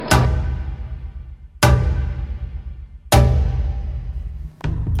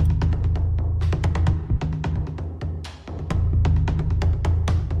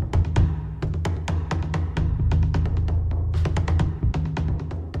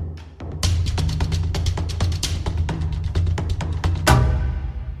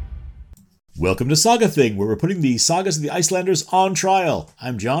Welcome to Saga Thing, where we're putting the sagas of the Icelanders on trial.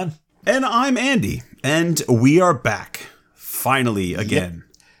 I'm John. And I'm Andy. And we are back. Finally, again.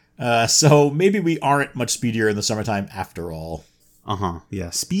 Yep. So maybe we aren't much speedier in the summertime after all. Yeah.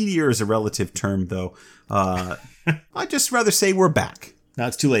 Speedier is a relative term, though. I'd just rather say we're back. Now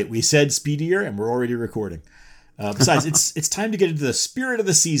it's too late. We said speedier and we're already recording. Besides, it's time to get into the spirit of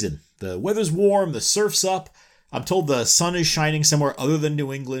the season. The weather's warm, the surf's up. I'm told the sun is shining somewhere other than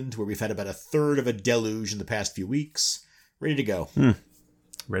New England, where we've had about a third of a deluge in the past few weeks. Ready to go.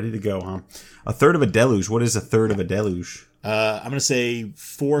 Ready to go, huh? A third of a deluge. What is a third of a deluge? I'm going to say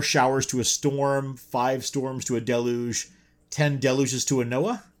 4 showers to a storm, 5 storms to a deluge, 10 deluges to a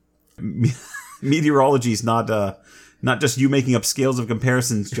Noah. Meteorology is not just you making up scales of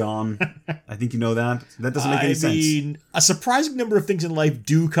comparisons, John. I think you know that. That doesn't make any sense. I mean, a surprising number of things in life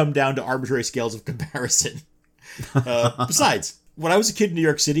do come down to arbitrary scales of comparison. Besides, when I was a kid in New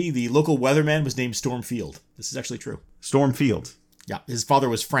York City, the local weatherman was named Storm Field. This is actually true. Storm Field. Yeah, his father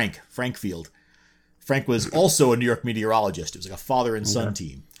was Frank Field. Frank was also a New York meteorologist. It was like a father and son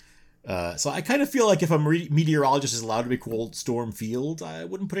team. So I kind of feel like if a meteorologist is allowed to be called Storm Field, I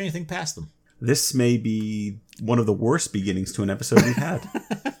wouldn't put anything past them. This may be one of the worst beginnings to an episode we've had.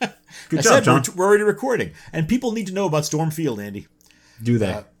 Good job, John. We're already recording, and people need to know about Storm Field, Andy. Do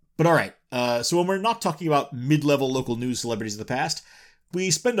they? But all right. So when we're not talking about mid-level local news celebrities of the past, we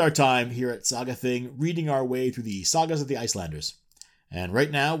spend our time here at Saga Thing reading our way through the sagas of the Icelanders. And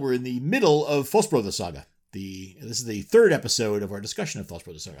right now we're in the middle of Fosbrodar Saga. This is the third episode of our discussion of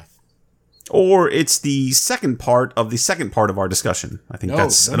Fosbrodar Saga. Or it's the second part of our discussion. I think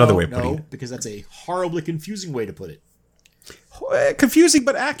that's another way of putting it. Because that's a horribly confusing way to put it. Confusing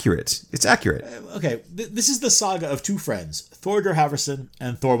but accurate. It's accurate. Okay, this is the saga of two friends, Thorgir Halfvarsson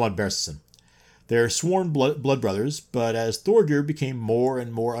and Thormod Bersason. They're sworn blood brothers, but as Thorgir became more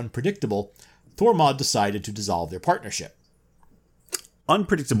and more unpredictable, Thormod decided to dissolve their partnership.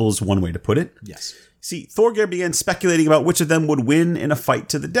 Unpredictable is one way to put it. Yes. See, Thorgir began speculating about which of them would win in a fight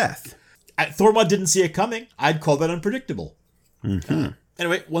to the death. Thormod didn't see it coming. I'd call that unpredictable.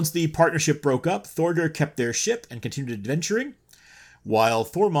 Anyway, once the partnership broke up, Thorgir kept their ship and continued adventuring, while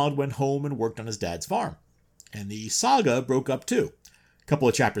Thormod went home and worked on his dad's farm. And the saga broke up too. A couple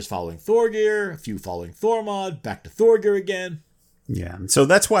of chapters following Thorgir, a few following Thormod, back to Thorgir again. Yeah, so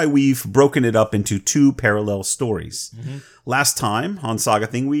that's why we've broken it up into 2 parallel stories. Last time on Saga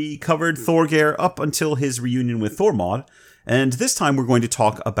Thing, we covered Thorgir up until his reunion with Thormod, and this time we're going to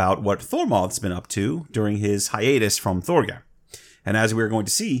talk about what Thormod's been up to during his hiatus from Thorgir. And as we're going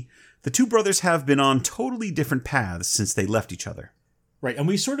to see, the two brothers have been on totally different paths since they left each other. Right, and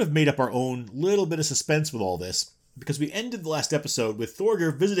we sort of made up our own little bit of suspense with all this, because we ended the last episode with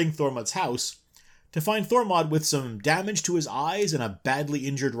Thorgir visiting Thormod's house to find Thormod with some damage to his eyes and a badly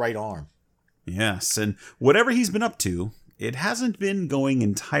injured right arm. Yes, and whatever he's been up to, it hasn't been going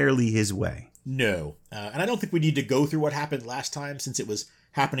entirely his way. No, and I don't think we need to go through what happened last time, since it was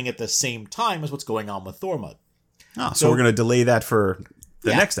happening at the same time as what's going on with Thormod. So we're going to delay that for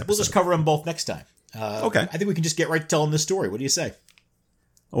the next episode. We'll just cover them both next time. Okay. I think we can just get right to telling this story. What do you say?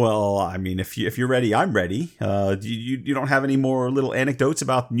 Well, I mean, if you're ready, I'm ready. You don't have any more little anecdotes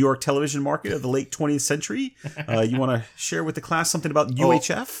about New York television market of the late 20th century? You want to share with the class something about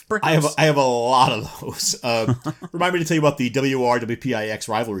UHF, perhaps? I have a lot of those. Remind me to tell you about the WR-WPIX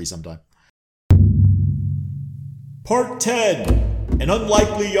rivalry sometime. Part 10, An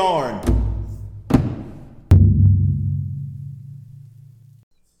Unlikely Yarn.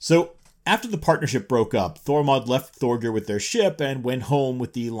 So, after the partnership broke up, Thormod left Thorgir with their ship and went home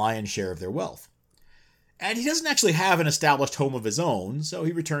with the lion's share of their wealth. And he doesn't actually have an established home of his own, so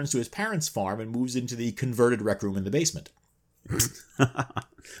he returns to his parents' farm and moves into the converted rec room in the basement.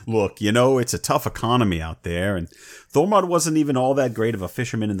 Look, it's a tough economy out there, and Thormod wasn't even all that great of a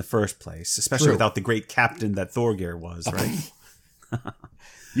fisherman in the first place, especially without the great captain that Thorgir was, right?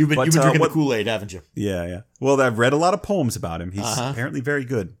 You've been drinking the Kool-Aid, haven't you? Yeah. Well, I've read a lot of poems about him. He's apparently very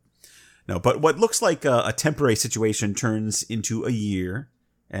good. No, but what looks like a temporary situation turns into a year,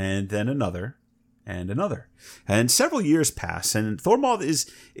 and then another, and another. And several years pass, and Thormod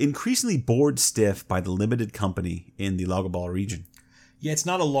is increasingly bored stiff by the limited company in the Laugarball region. Yeah, it's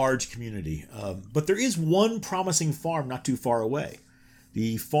not a large community, but there is one promising farm not too far away.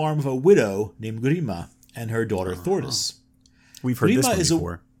 The farm of a widow named Grima and her daughter Thordis. We've heard this one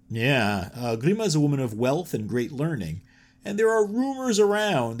before. Grima is a woman of wealth and great learning, and there are rumors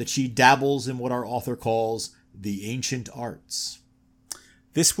around that she dabbles in what our author calls the ancient arts.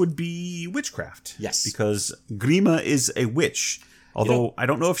 This would be witchcraft. Yes. Because Grima is a witch, although I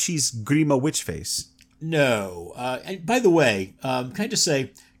don't know if she's Grima Witchface. No. And by the way, can I just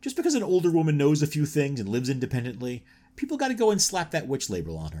say, just because an older woman knows a few things and lives independently, people got to go and slap that witch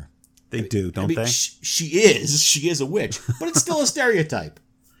label on her. They do, don't they? She is a witch, but it's still a stereotype.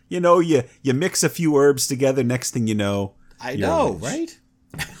 You mix a few herbs together, next thing you know. I know, right?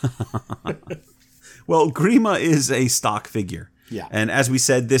 Well, Grima is a stock figure. Yeah. And as we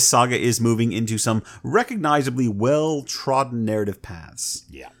said, this saga is moving into some recognizably well-trodden narrative paths.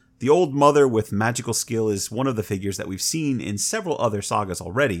 Yeah. The old mother with magical skill is one of the figures that we've seen in several other sagas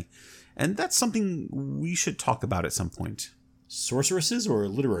already, and that's something we should talk about at some point. Sorceresses or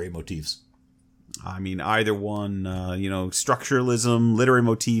literary motifs? I mean, either one, structuralism, literary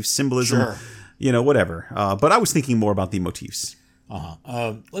motifs, symbolism, Sure. Whatever. But I was thinking more about the motifs.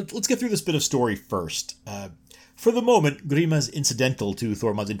 Let's get through this bit of story first. For the moment, Grima's incidental to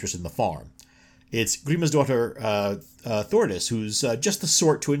Thormod's interest in the farm. It's Grima's daughter, Thordis, who's just the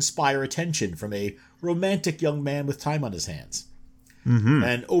sort to inspire attention from a romantic young man with time on his hands. Mm-hmm.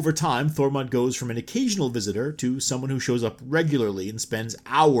 And over time, Thormod goes from an occasional visitor to someone who shows up regularly and spends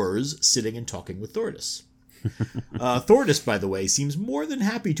hours sitting and talking with Thordis. Thordis, by the way, seems more than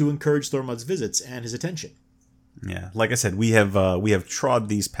happy to encourage Thormod's visits and his attention. Yeah, like I said, we have trod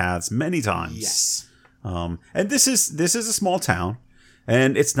these paths many times. Yes. And this is a small town,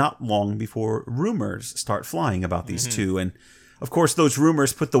 and it's not long before rumors start flying about these two, and of course those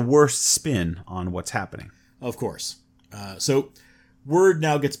rumors put the worst spin on what's happening. Of course. So word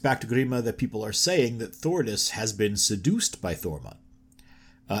now gets back to Grima that people are saying that Thordis has been seduced by Thormod.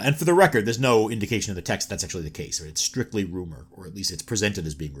 And for the record, there's no indication in the text that's actually the case. It's strictly rumor, or at least it's presented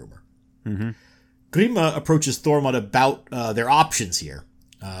as being rumor. Mm-hmm. Grima approaches Thormod about their options here,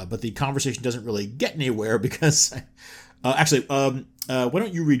 but the conversation doesn't really get anywhere because... why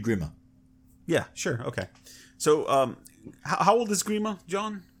don't you read Grima? Yeah, sure, okay. So, how old is Grima,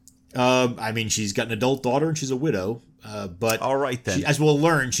 John? She's got an adult daughter and she's a widow, but... All right, then. As we'll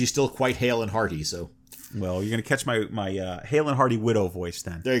learn, she's still quite hale and hearty, so... Well, you're going to catch my hale and hearty widow voice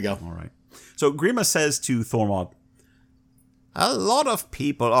then. There you go. All right. So Grima says to Thormod, "A lot of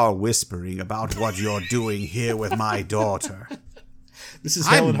people are whispering about what you're doing here with my daughter. This is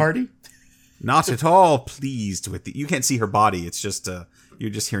hale and hearty? Not at all pleased with it. You can't see her body. It's just, you're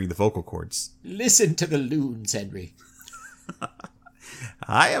just hearing the vocal cords. Listen to the loons, Henry.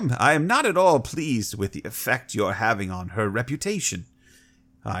 I am not at all pleased with the effect you're having on her reputation.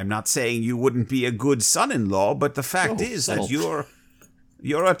 I'm not saying you wouldn't be a good son-in-law, but the fact is that you're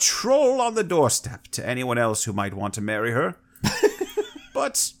a troll on the doorstep to anyone else who might want to marry her.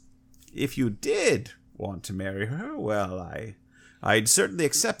 But if you did want to marry her, well, I'd certainly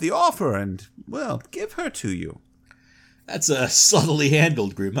accept the offer and, well, give her to you." That's subtly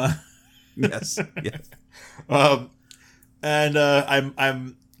handled, Grima. Yes. Yes. I'm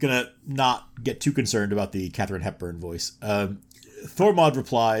gonna not get too concerned about the Katharine Hepburn voice. Thormod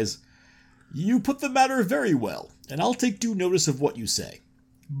replies, "You put the matter very well, and I'll take due notice of what you say.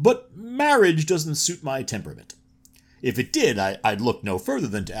 But marriage doesn't suit my temperament. If it did, I'd look no further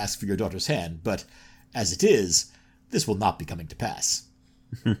than to ask for your daughter's hand, but as it is, this will not be coming to pass."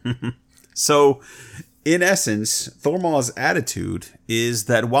 So, in essence, Thormod's attitude is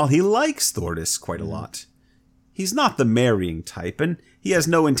that while he likes Thordis quite a lot, he's not the marrying type, and he has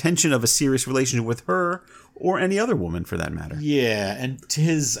no intention of a serious relationship with her or any other woman for that matter. Yeah, and to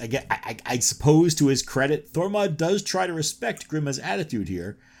his, I suppose to his credit, Thormod does try to respect Grima's attitude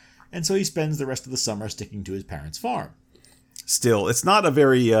here, and so he spends the rest of the summer sticking to his parents' farm. Still, it's not a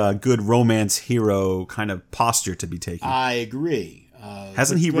very good romance hero kind of posture to be taking. I agree.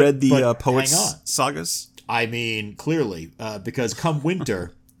 Hasn't he read the Poets' sagas? I mean, clearly, because come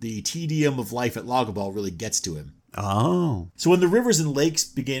winter, the tedium of life at Lagobal really gets to him. Oh. So when the rivers and lakes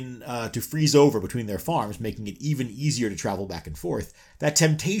begin to freeze over between their farms, making it even easier to travel back and forth, that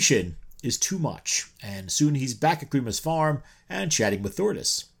temptation is too much, and soon he's back at Grima's farm and chatting with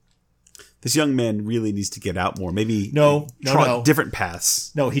Thordis. This young man really needs to get out more. Maybe no. different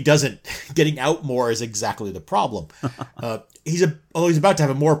paths. No, he doesn't. Getting out more is exactly the problem. He's about to have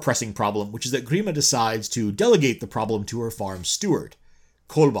a more pressing problem, which is that Grima decides to delegate the problem to her farm steward,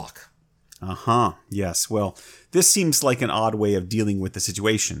 Kolbak. Uh-huh. Yes. Well, this seems like an odd way of dealing with the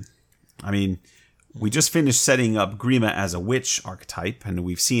situation. I mean, we just finished setting up Grima as a witch archetype, and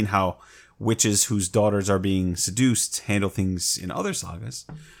we've seen how witches whose daughters are being seduced handle things in other sagas.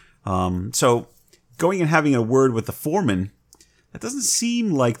 So going and having a word with the foreman, that doesn't seem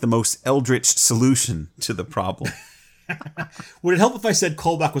like the most eldritch solution to the problem. Would it help if I said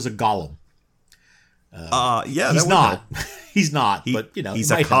Kolbak was a golem? Yeah, he's not. He's not, but he's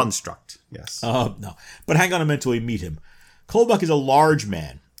a construct. Yes. No, but hang on a minute till we meet him. Kolbak is a large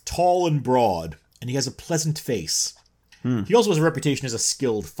man, tall and broad, and he has a pleasant face. He also has a reputation as a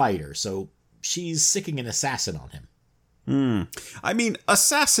skilled fighter, so she's sicking an assassin on him. I mean,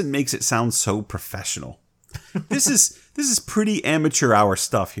 assassin makes it sound so professional. This is pretty amateur hour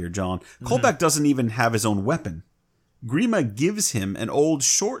stuff here, John. Kolbak doesn't even have his own weapon. Grima gives him an old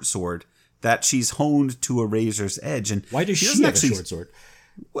short sword that she's honed to a razor's edge. And why does she have a short sword?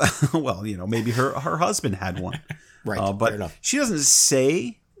 Well, maybe her husband had one. Right, fair but enough. She doesn't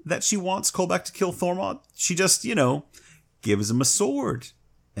say that she wants Kolbak to kill Thormod. She just, gives him a sword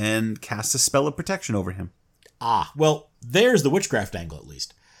and casts a spell of protection over him. Ah, well, there's the witchcraft angle, at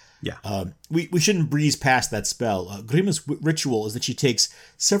least. Yeah. We shouldn't breeze past that spell. Grima's ritual is that she takes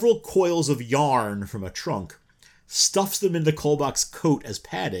several coils of yarn from a trunk, stuffs them into Kolbak's coat as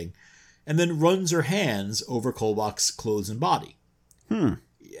padding, and then runs her hands over Kolbak's clothes and body. Yeah,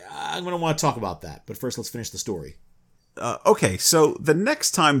 I'm going to want to talk about that, but first let's finish the story. Okay, so the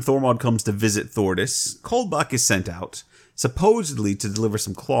next time Thormod comes to visit Thordis, Kolbak is sent out, supposedly to deliver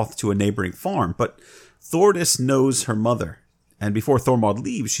some cloth to a neighboring farm, but Thordis knows her mother, and before Thormod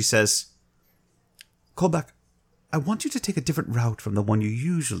leaves, she says, Kolbak, I want you to take a different route from the one you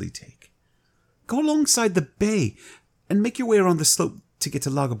usually take. Go alongside the bay and make your way around the slope to get to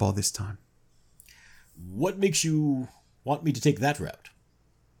Lagobal this time. What makes you want me to take that route?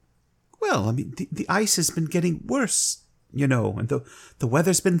 Well, I mean, the ice has been getting worse, and the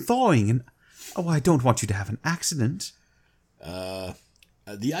weather's been thawing, and I don't want you to have an accident.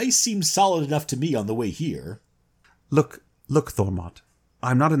 The ice seems solid enough to me on the way here. Look, Thormod,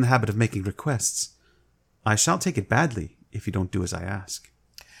 I'm not in the habit of making requests. I shall take it badly if you don't do as I ask.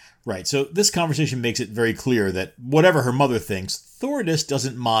 Right, so this conversation makes it very clear that whatever her mother thinks, Thordis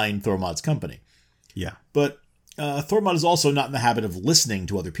doesn't mind Thormod's company. Yeah. But Thormod is also not in the habit of listening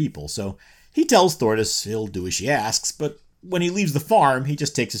to other people, so he tells Thordis he'll do as she asks, but when he leaves the farm, he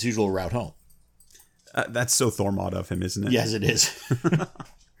just takes his usual route home. That's so Thormod of him, isn't it? Yes, it is.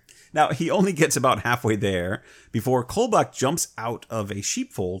 Now, he only gets about halfway there before Kolbak jumps out of a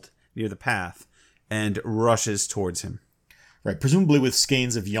sheepfold near the path and rushes towards him. Right, presumably with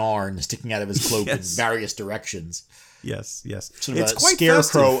skeins of yarn sticking out of his cloak Yes. in various directions. Yes. Sort of It's a quite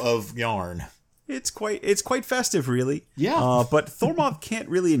scarecrow festive. of yarn. It's quite festive, really. Yeah. But Thormod can't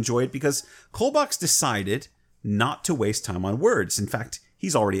really enjoy it because Kolbak's decided not to waste time on words. In fact,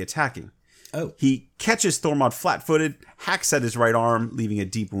 he's already attacking. Oh. He catches Thormod flat-footed, hacks at his right arm, leaving a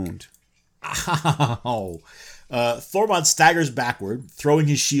deep wound. Thormod staggers backward, throwing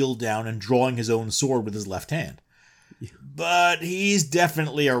his shield down and drawing his own sword with his left hand. Yeah. But he's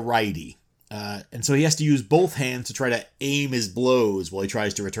definitely a righty. And so he has to use both hands to try to aim his blows while he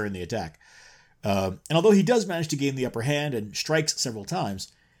tries to return the attack. And although he does manage to gain the upper hand and strikes several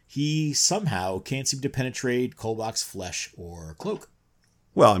times, he somehow can't seem to penetrate Kolbak's flesh or cloak.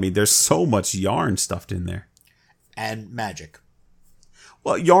 Well, I mean, there's so much yarn stuffed in there. And magic.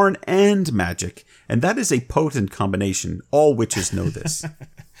 Well, yarn and magic, and that is a potent combination. All witches know this.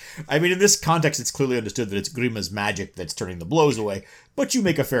 I mean, in this context, it's clearly understood that it's Grima's magic that's turning the blows away, but you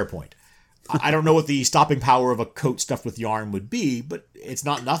make a fair point. I don't know what the stopping power of a coat stuffed with yarn would be, but it's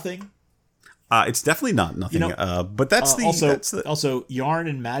not nothing. It's definitely not nothing, but that's Also, yarn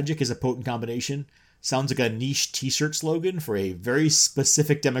and magic is a potent combination. Sounds like a niche t-shirt slogan for a very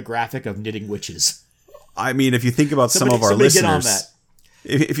specific demographic of knitting witches. I mean, if you think about some of our listeners, get on that.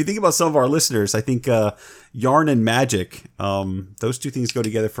 If you think about some of our listeners, I think yarn and magic, those two things go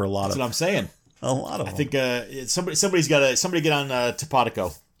together for a lot. That's what I'm saying. A lot of them. I think somebody get on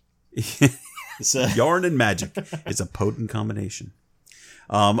Topodico. Yarn and magic is a potent combination.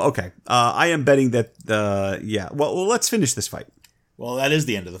 Okay, I am betting that. Well, let's finish this fight. Well, that is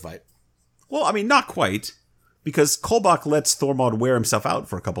the end of the fight. Well, I mean, not quite, because Kolbak lets Thormod wear himself out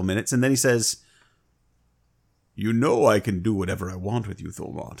for a couple minutes, and then he says, "You know I can do whatever I want with you,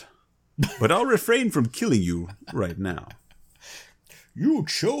 Thormod, but I'll refrain from killing you right now." You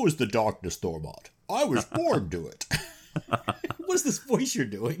chose the darkness, Thormod. I was born to it. What is this voice you're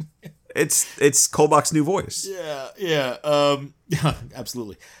doing? It's Kolbak's new voice. Yeah,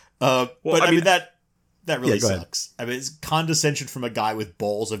 absolutely. But I mean that really sucks. I mean, it's condescension from a guy with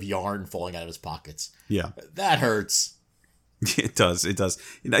balls of yarn falling out of his pockets. Yeah. That hurts. It does.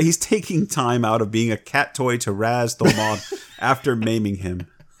 He's taking time out of being a cat toy to razz Thormod after maiming him.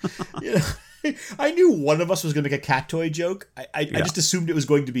 I knew one of us was going to make a cat toy joke. I just assumed it was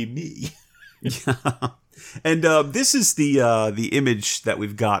going to be me. Yeah. And this is the image that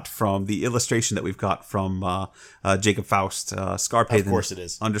we've got from the illustration that we've got from Jacob Faust, Scarpathan. Of course it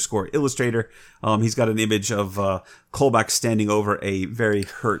is. _ illustrator. He's got an image of Kolbak standing over a very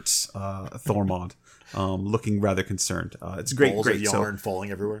hurt Thormod, looking rather concerned. It's great. Balls of yarn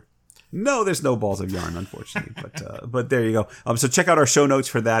falling everywhere. No, there's no balls of yarn, unfortunately. But there you go. So check out our show notes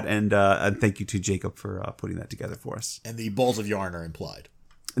for that, and thank you to Jacob for putting that together for us. And the balls of yarn are implied.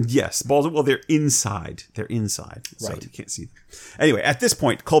 Yes, balls. Well, they're inside. They're inside, so Right. you can't see them. Anyway, at this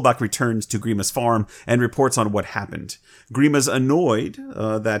point, Kolbak returns to Grima's farm and reports on what happened. Grima's annoyed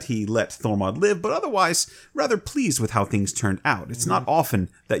that he let Thormod live, but otherwise rather pleased with how things turned out. It's not often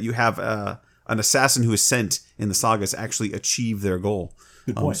that you have an assassin who is sent in the sagas actually achieve their goal.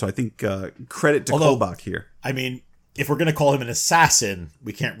 Good point. So I think credit to Although- Kolbak here. I mean, if we're going to call him an assassin,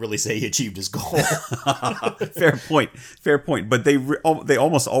 we can't really say he achieved his goal. Fair point. Fair point. But they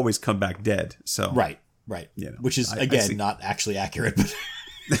almost always come back dead. So Right. You know, Which is, I again, see. not actually accurate. But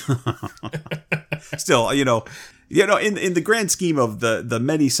Still, in the grand scheme of the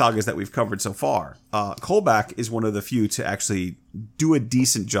many sagas that we've covered so far, Kolbak is one of the few to actually do a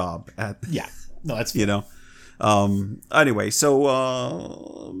decent job at. yeah. No, that's Anyway,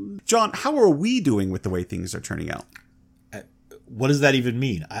 so John, how are we doing with the way things are turning out? what does that even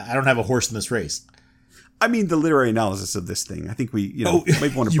mean? I don't have a horse in this race. I mean, the literary analysis of this thing. I think we,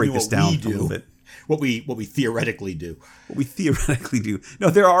 might want to you break mean this what down we a do. little bit. What we theoretically do. What we theoretically do. No,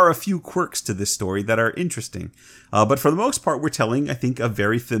 there are a few quirks to this story that are interesting. But for the most part, we're telling, I think, a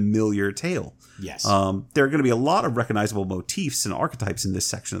very familiar tale. Yes. There are going to be a lot of recognizable motifs and archetypes in this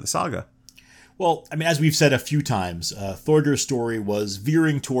section of the saga. Well, I mean, as we've said a few times, Thorger's story was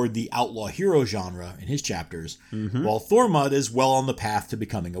veering toward the outlaw hero genre in his chapters, while Thormod is well on the path to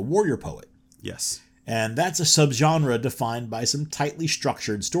becoming a warrior poet. Yes. And that's a subgenre defined by some tightly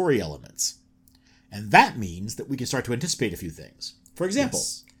structured story elements. And that means that we can start to anticipate a few things. For example,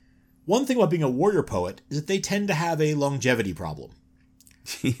 Yes. one thing about being a warrior poet is that they tend to have a longevity problem.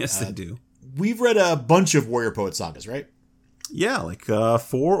 Yes, they do. We've read a bunch of warrior poet sagas, right? Yeah, like 4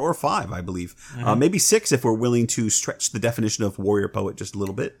 or 5, I believe. Maybe 6 if we're willing to stretch the definition of warrior poet just a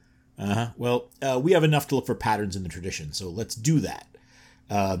little bit. Well, we have enough to look for patterns in the tradition, so let's do that.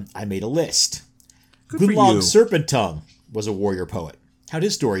 I made a list. Good for Gunnlaug you. Serpenttongue was a warrior poet. How'd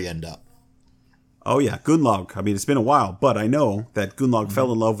his story end up? Oh yeah, Gunnlaug. I mean, it's been a while, but I know that Gunnlaug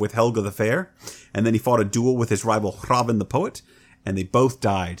fell in love with Helga the Fair, and then he fought a duel with his rival Hraven the Poet, and they both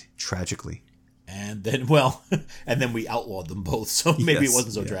died tragically. And then, well, and then we outlawed them both, so maybe Yes, it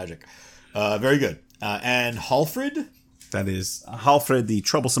wasn't so yeah. tragic. Very good. And Hallfrid? That is Halfred the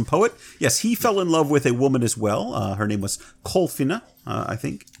Troublesome Poet. Yes, he fell in love with a woman as well. Her name was Kolfina, I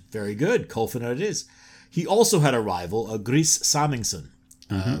think. Very good. Kolfina it is. He also had a rival, Gris Samingson.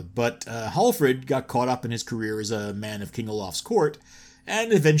 But Hallfrid got caught up in his career as a man of King Olaf's court,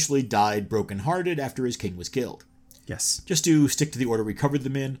 and eventually died brokenhearted after his king was killed. Yes. Just to stick to the order we covered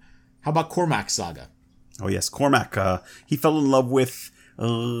them in, how about Cormac's saga? Oh yes, Cormac. He fell in love with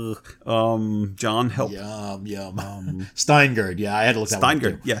John. Help. Yum. Steingerd. Yeah, I had to look that one up,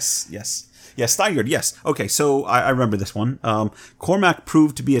 Steingerd. too. Yes. Steingerd. Yes. Okay, so I remember this one. Cormac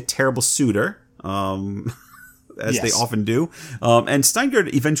proved to be a terrible suitor, as they Yes. often do. And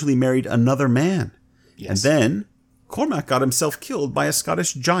Steingerd eventually married another man. Yes. And then Cormac got himself killed by a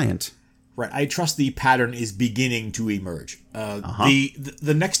Scottish giant. Right, I trust the pattern is beginning to emerge.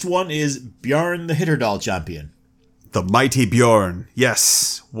 The next one is Bjorn the Hitterdal champion. The mighty Bjorn.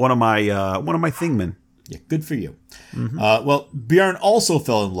 Yes, one of my thingmen. Yeah, good for you. Well, Bjorn also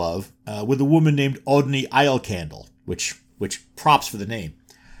fell in love with a woman named Odny Eilcandle, which props for the name.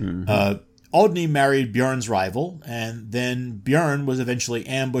 Odny married Bjorn's rival, and then Bjorn was eventually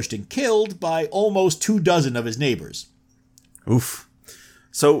ambushed and killed by almost 24 of his neighbors. Oof.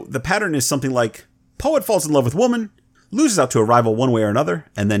 So the pattern is something like poet falls in love with woman, loses out to a rival one way or another,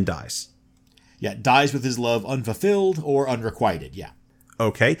 and then dies. Yeah, dies with his love unfulfilled or unrequited, yeah.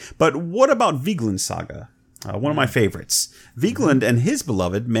 Okay, but what about Vigland's saga? One of my favorites. Vigland and his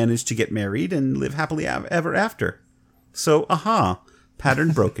beloved managed to get married and live happily ever after. So,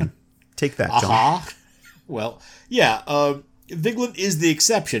 pattern broken. Take that, John. Aha. Well, yeah, Vigland is the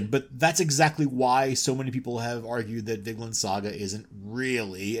exception, but that's exactly why so many people have argued that Vigland's saga isn't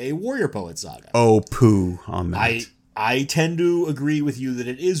really a warrior poet saga. Oh, poo on that. I tend to agree with you that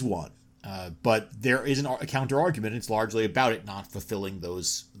it is one, but there is a counter argument. It's largely about it not fulfilling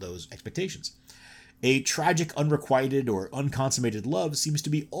those expectations. A tragic, unrequited, or unconsummated love seems to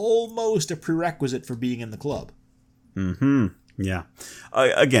be almost a prerequisite for being in the club. Yeah.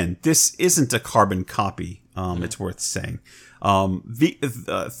 Again, this isn't a carbon copy, it's worth saying.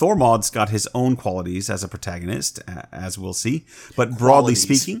 Thormod's got his own qualities as a protagonist, as we'll see. But broadly Qualities.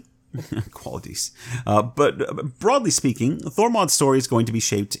 speaking... qualities. But broadly speaking, Thormod's story is going to be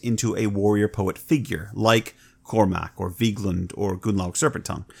shaped into a warrior poet figure, like Cormac or Vigeland or Gunlaug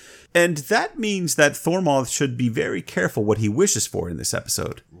Serpenttongue. And that means that Thormoth should be very careful what he wishes for in this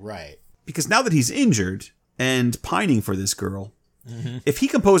episode. Right. Because now that he's injured and pining for this girl, if he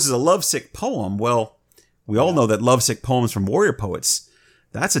composes a lovesick poem, well, we all know that lovesick poems from warrior poets,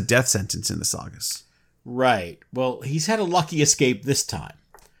 that's a death sentence in the sagas. Right. Well, he's had a lucky escape this time.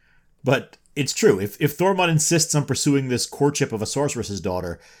 But it's true. If Thormod insists on pursuing this courtship of a sorceress's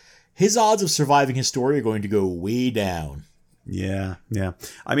daughter, his odds of surviving his story are going to go way down. Yeah.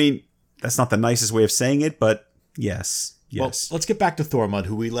 I mean, that's not the nicest way of saying it, but yes. Well, let's get back to Thormod,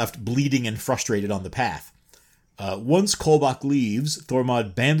 who we left bleeding and frustrated on the path. Once Kolbak leaves,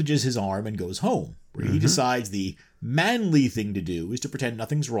 Thormod bandages his arm and goes home, where he decides the manly thing to do is to pretend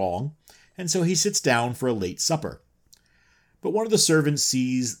nothing's wrong, and so he sits down for a late supper. But one of the servants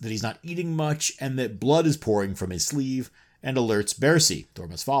sees that he's not eating much and that blood is pouring from his sleeve and alerts Bersi,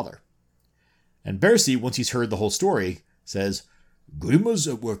 Thormod's father. And Bersi, once he's heard the whole story, says, "Grima's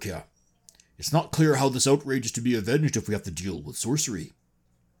at work here. It's not clear how this outrage is to be avenged if we have to deal with sorcery."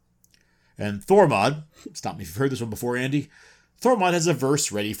 And Thormod, stop me if you've heard this one before, Andy, Thormod has a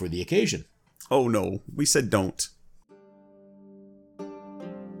verse ready for the occasion. Oh no, we said don't.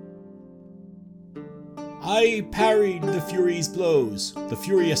 I parried the Fury's blows, the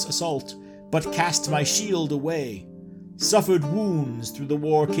furious assault, but cast my shield away, suffered wounds through the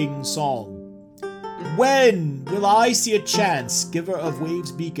War King's song. When will I see a chance, giver of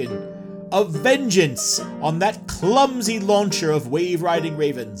Wave's beacon, of vengeance on that clumsy launcher of wave-riding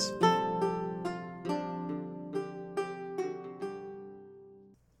ravens?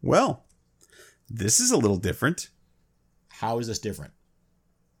 Well, this is a little different. How is this different?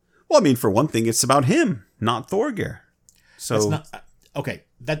 Well, I mean, for one thing, it's about him, not Thorgeir. So that's not, okay,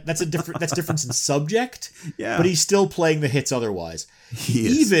 that's difference in subject. Yeah. But he's still playing the hits otherwise. He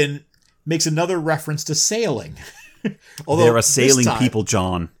even makes another reference to sailing. Although they're a sailing people,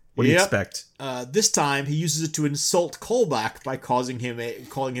 John. What do you expect? This time he uses it to insult Kolbak by calling him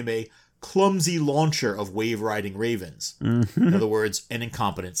a clumsy launcher of wave-riding ravens. In other words, an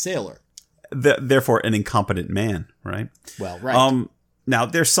incompetent sailor. Therefore, an incompetent man, right? Well, right. Now,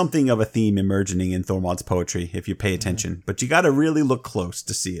 there's something of a theme emerging in Thormod's poetry, if you pay attention, but you got to really look close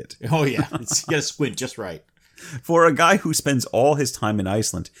to see it. Oh, yeah. You got to squint just right. For a guy who spends all his time in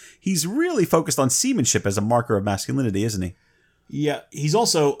Iceland, he's really focused on seamanship as a marker of masculinity, isn't he? Yeah, he's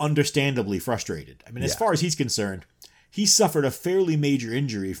also understandably frustrated. I mean, as far as he's concerned, he suffered a fairly major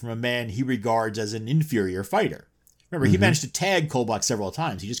injury from a man he regards as an inferior fighter. Remember, he managed to tag Kolbak several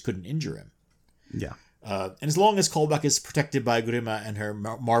times. He just couldn't injure him. Yeah. And as long as Kolbak is protected by Grima and her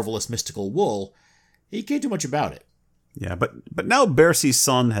marvelous mystical wool, he can't do much about it. Yeah, but now Bersi's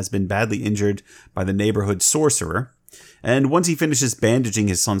son has been badly injured by the neighborhood sorcerer, and once he finishes bandaging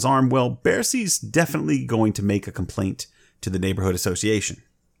his son's arm, well, Bersi's definitely going to make a complaint to the neighborhood association.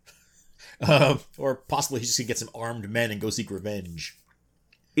 Or possibly he's just going to get some armed men and go seek revenge.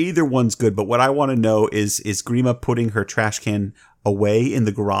 Either one's good, but what I want to know is Grima putting her trash can away in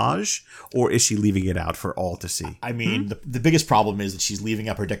the garage, or is she leaving it out for all to see? I mean, the biggest problem is that she's leaving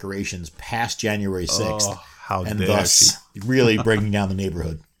up her decorations past January 6th. Oh, how and dare thus she. Really bringing down the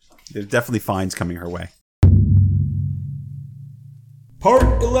neighborhood. There's definitely fines coming her way.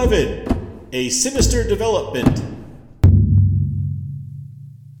 Part 11. A Sinister Development.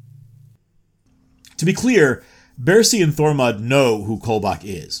 To be clear, Bersi and Thormod know who Kolbak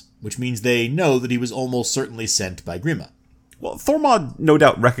is, which means they know that he was almost certainly sent by Grima. Well, Thormod no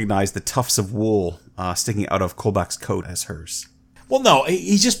doubt recognized the tufts of wool sticking out of Kolbak's coat as hers. Well, no,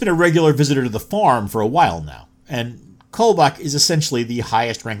 he's just been a regular visitor to the farm for a while now, and Kolbak is essentially the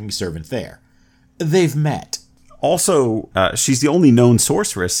highest-ranking servant there. They've met. Also, she's the only known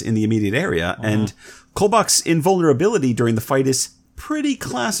sorceress in the immediate area, and Kolbak's invulnerability during the fight is pretty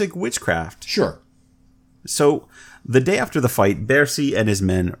classic witchcraft. Sure. So, the day after the fight, Bersi and his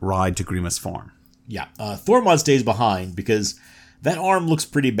men ride to Grima's farm. Yeah, Thormod stays behind because that arm looks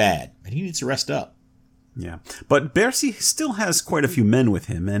pretty bad, and he needs to rest up. Yeah, but Bersi still has quite a few men with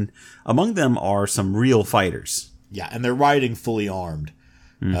him, and among them are some real fighters. Yeah, and they're riding fully armed.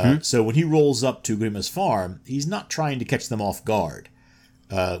 So when he rolls up to Grima's farm, he's not trying to catch them off guard.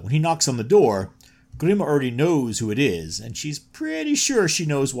 When he knocks on the door, Grima already knows who it is, and she's pretty sure she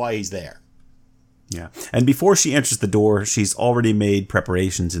knows why he's there. Yeah, and before she enters the door, she's already made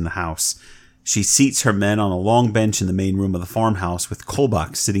preparations in the house. She seats her men on a long bench in the main room of the farmhouse with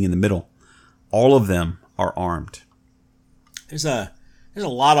Kolbak sitting in the middle. All of them are armed. There's a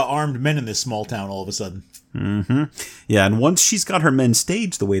lot of armed men in this small town all of a sudden. Yeah, and once she's got her men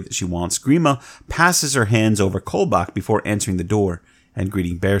staged the way that she wants, Grima passes her hands over Kolbak before answering the door and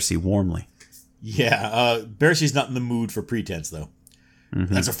greeting Bersi warmly. Yeah, Bercy's not in the mood for pretense, though.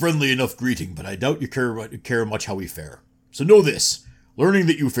 That's a friendly enough greeting, but I doubt you care much how we fare. So know this, learning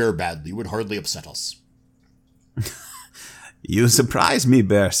that you fare badly would hardly upset us. You surprise me,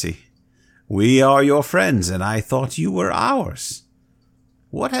 Bercy. We are your friends, and I thought you were ours.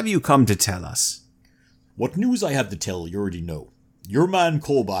 What have you come to tell us? What news I have to tell you already know. Your man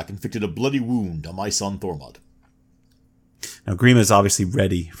Kolbak inflicted a bloody wound on my son Thormod. Now, Grima's obviously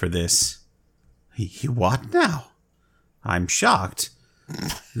ready for this. What now? I'm shocked.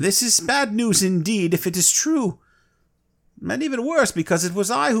 This is bad news indeed, if it is true. And even worse, because it was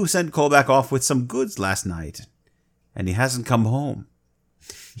I who sent Kolbak off with some goods last night. And he hasn't come home.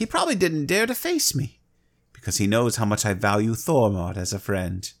 He probably didn't dare to face me, because he knows how much I value Thormod as a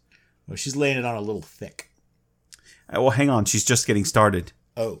friend. Well, she's laying it on a little thick. Well, hang on, she's just getting started.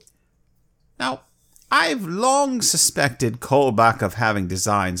 Oh. Now, I've long suspected Kolbak of having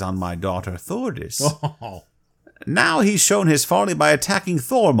designs on my daughter Thordis. Oh. Now he's shown his folly by attacking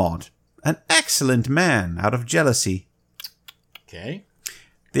Thormod, an excellent man, out of jealousy. Okay.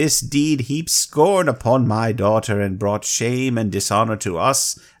 This deed heaped scorn upon my daughter and brought shame and dishonor to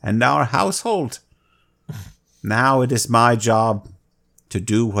us and our household. Now it is my job to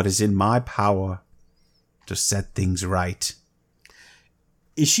do what is in my power to set things right.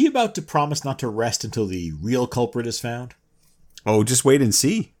 Is she about to promise not to rest until the real culprit is found? Oh, just wait and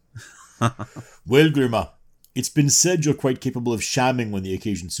see. Well, Grima, it's been said you're quite capable of shamming when the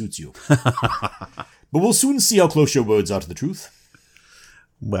occasion suits you. But we'll soon see how close your words are to the truth.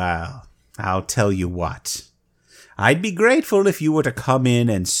 Well, I'll tell you what. I'd be grateful if you were to come in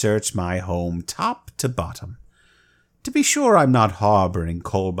and search my home top to bottom, to be sure I'm not harboring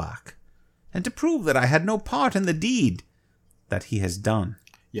Kolbak, and to prove that I had no part in the deed that he has done.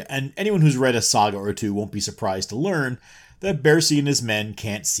 Yeah, and anyone who's read a saga or two won't be surprised to learn that Bercy and his men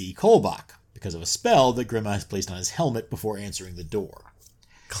can't see Kolbak because of a spell that Grima has placed on his helmet before answering the door.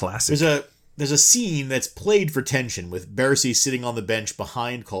 Classic. There's a scene that's played for tension with Bercy sitting on the bench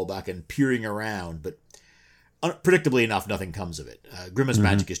behind Kolbak and peering around, but predictably enough, nothing comes of it. Grima's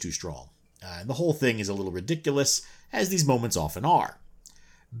magic is too strong. And the whole thing is a little ridiculous, as these moments often are.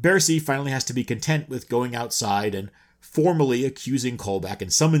 Bercy finally has to be content with going outside and formally accusing Kolbak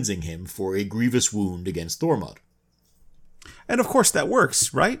and summoning him for a grievous wound against Thormod. And of course that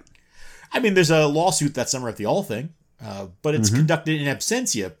works, right? I mean, there's a lawsuit that summer at the Althing, but it's conducted in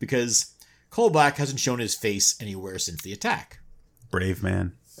absentia because Kolbak hasn't shown his face anywhere since the attack. Brave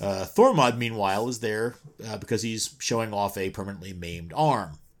man. Thormod, meanwhile, is there because he's showing off a permanently maimed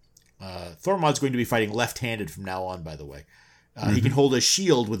arm. Thormod's going to be fighting left-handed from now on, by the way. He can hold a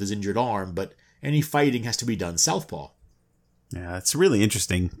shield with his injured arm, but any fighting has to be done southpaw. Yeah, it's a really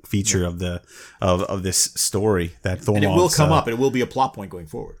interesting feature of the of this story that Thormod. And it will come up, and it will be a plot point going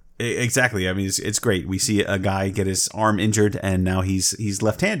forward. Exactly. I mean, it's great. We see a guy get his arm injured, and now he's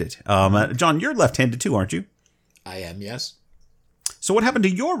left-handed. John, you're left-handed too, aren't you? I am, yes. So what happened to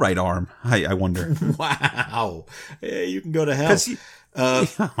your right arm? I wonder. Wow. You can go to hell.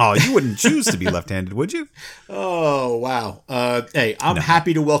 You wouldn't choose to be left-handed, would you? Oh, wow. Hey, I'm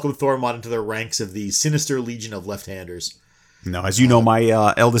happy to welcome Thormod into the ranks of the sinister legion of left-handers. No, as you know, my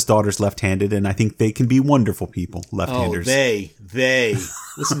eldest daughter's left-handed, and I think they can be wonderful people, left-handers. Oh, they.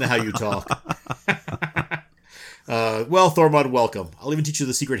 Listen to how you talk. Well, Thormod, welcome. I'll even teach you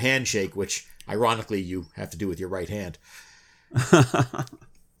the secret handshake, which, ironically, you have to do with your right hand.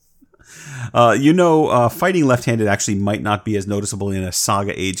 Fighting left-handed actually might not be as noticeable in a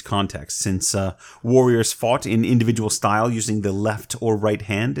Saga Age context, since warriors fought in individual style using the left or right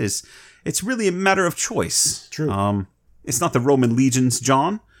hand. It's really a matter of choice. True. It's not the Roman legions,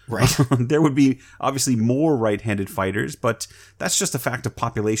 John. Right. There would be obviously more right-handed fighters, but that's just a fact of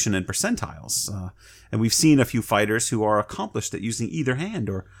population and percentiles. And we've seen a few fighters who are accomplished at using either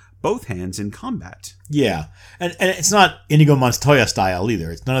hand or both hands in combat. Yeah. And it's not Inigo Montoya style either.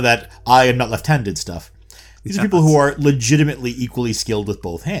 It's none of that I am not left-handed stuff. These are people who are legitimately equally skilled with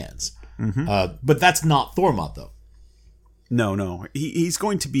both hands. But that's not Thormod, though. No. He's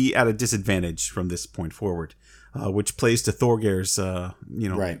going to be at a disadvantage from this point forward, which plays to Thorgeir's,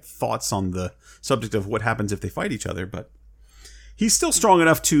 thoughts on the subject of what happens if they fight each other. But he's still strong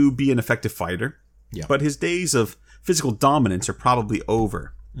enough to be an effective fighter. Yeah. But his days of physical dominance are probably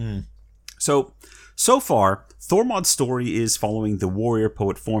over. So far, Thormod's story is following the warrior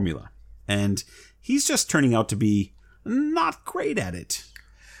poet formula, and he's just turning out to be not great at it.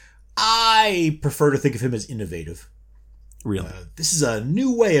 I prefer to think of him as innovative. Really? This is a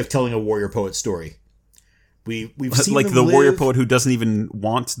new way of telling a warrior poet story. We've seen like them the live. warrior poet who doesn't even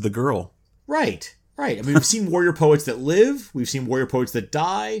want the girl. Right. I mean, we've seen warrior poets that live. We've seen warrior poets that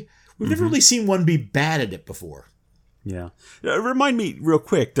die. We've never really seen one be bad at it before. Yeah. Remind me real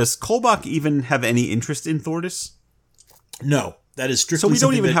quick, does Kolbak even have any interest in Thordis? No, that is strictly So we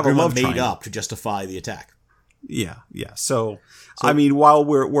don't even have a love made triangle. up to justify the attack. Yeah. So I mean, while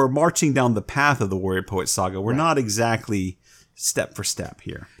we're marching down the path of the Warrior Poet saga, we're not exactly step for step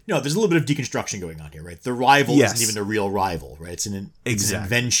here. No, there's a little bit of deconstruction going on here, right? The rival Yes. isn't even a real rival, right? It's an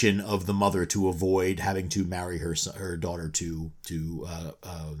invention of the mother to avoid having to marry her daughter to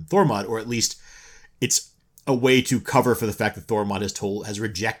Thormod, or at least it's a way to cover for the fact that Thormod has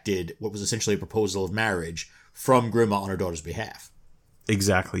rejected what was essentially a proposal of marriage from Grima on her daughter's behalf.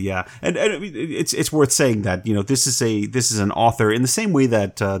 Exactly, yeah, and it's worth saying that this is an author in the same way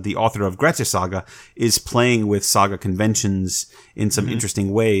that the author of Grettir Saga is playing with saga conventions in some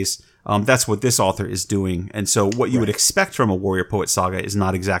interesting ways. That's what this author is doing, and so what you would expect from a Warrior Poet saga is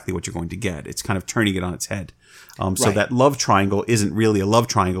not exactly what you're going to get. It's kind of turning it on its head. So that love triangle isn't really a love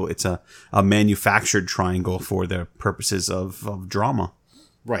triangle; it's a manufactured triangle for the purposes of drama.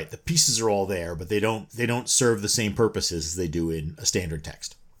 Right, the pieces are all there, but they don't serve the same purposes as they do in a standard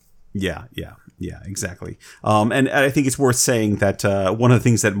text. Yeah, exactly. And I think it's worth saying that one of the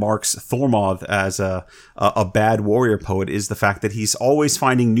things that marks Thormod as a bad warrior poet is the fact that he's always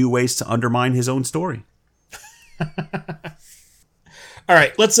finding new ways to undermine his own story. All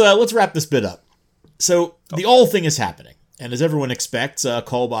right, let's wrap this bit up. So the all thing is happening, and as everyone expects,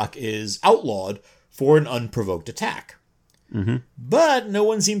 Kolbak is outlawed for an unprovoked attack. But no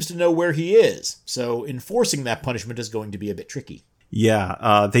one seems to know where he is, so enforcing that punishment is going to be a bit tricky.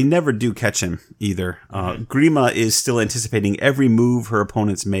 Yeah, they never do catch him either. Grima is still anticipating every move her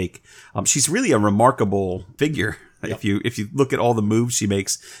opponents make. She's really a remarkable figure. Yep. If you look at all the moves she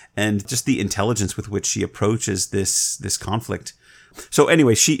makes and just the intelligence with which she approaches this conflict. So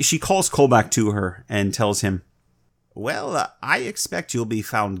anyway, she calls Kolbak to her and tells him, "Well, I expect you'll be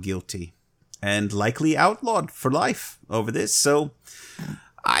found guilty and likely outlawed for life over this, so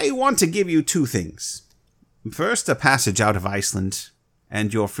I want to give you two things. First, a passage out of Iceland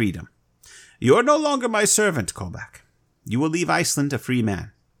and your freedom. You're no longer my servant, Kolbak. You will leave Iceland a free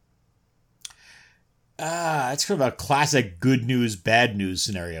man." It's kind of a classic good news, bad news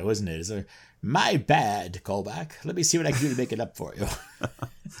scenario, isn't it? Is my bad, Kolbak. Let me see what I can do to make it up for you.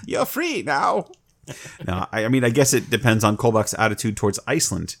 You're free now. No, I mean, I guess it depends on Kolbak's attitude towards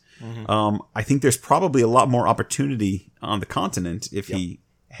Iceland. I think there's probably a lot more opportunity on the continent if he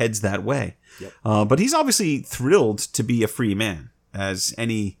heads that way. But he's obviously thrilled to be a free man, as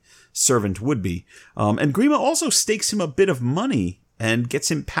any servant would be. And Grima also stakes him a bit of money and gets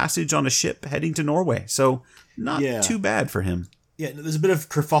him passage on a ship heading to Norway. So not too bad for him. Yeah, there's a bit of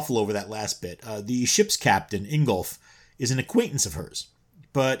kerfuffle over that last bit. The ship's captain, Ingolf, is an acquaintance of hers.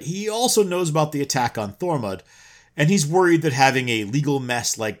 But he also knows about the attack on Thormod, and he's worried that having a legal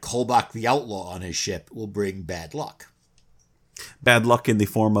mess like Kolbak the Outlaw on his ship will bring bad luck. Bad luck in the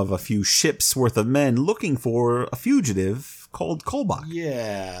form of a few ships worth of men looking for a fugitive called Kolbak.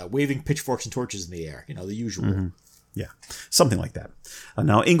 Yeah, waving pitchforks and torches in the air. The usual. Yeah, something like that.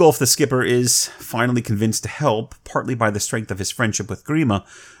 Now, Ingolf the skipper is finally convinced to help, partly by the strength of his friendship with Grima,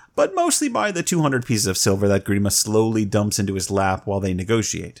 but mostly by the 200 pieces of silver that Grima slowly dumps into his lap while they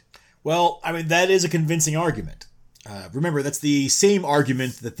negotiate. Well, I mean, that is a convincing argument. Remember, that's the same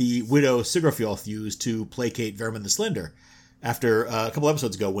argument that the widow Sigrafjoth used to placate Vermin the Slender after a couple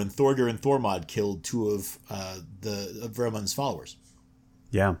episodes ago when Thorgr and Thormod killed two of Vermin's followers.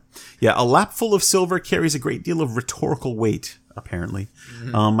 Yeah, a lap full of silver carries a great deal of rhetorical weight, apparently.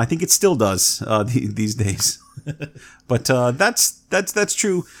 I think it still does these days. But that's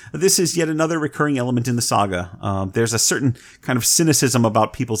true. This is yet another recurring element in the saga. There's a certain kind of cynicism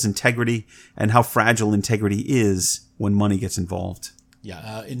about people's integrity and how fragile integrity is when money gets involved.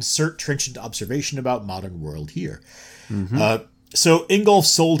 Yeah, insert trenchant observation about modern world here. So Ingolf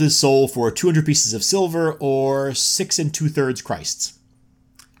sold his soul for 200 pieces of silver, or 6 2/3 Christs.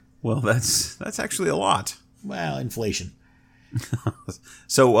 Well, that's actually a lot. Well, inflation.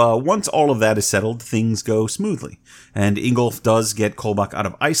 So once all of that is settled, things go smoothly, and Ingolf does get Kolbak out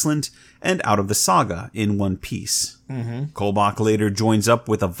of Iceland and out of the saga in one piece. Kolbak later joins up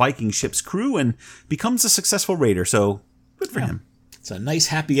with a Viking ship's crew and becomes a successful raider, so good for him. It's a nice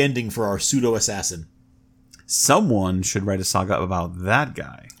happy ending for our pseudo-assassin. Someone should write a saga about that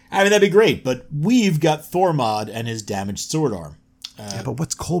guy. I mean, that'd be great, but we've got Thormod and his damaged sword arm. Yeah, but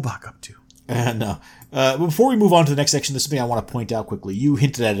what's Kolbak up to? No. Before we move on to the next section, there's something I want to point out quickly. You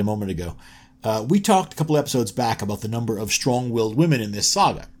hinted at it a moment ago. We talked a couple episodes back about the number of strong-willed women in this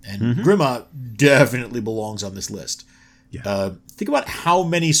saga, and Grima definitely belongs on this list. Yeah. Think about how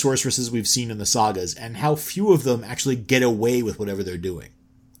many sorceresses we've seen in the sagas, and how few of them actually get away with whatever they're doing.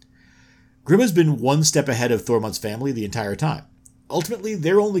 Grimm has been one step ahead of Thormod's family the entire time. Ultimately,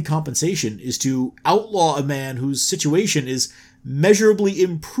 their only compensation is to outlaw a man whose situation is measurably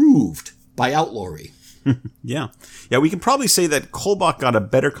improved by outlawry. Yeah. Yeah, we can probably say that Kolbach got a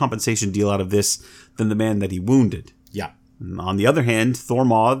better compensation deal out of this than the man that he wounded. Yeah. On the other hand,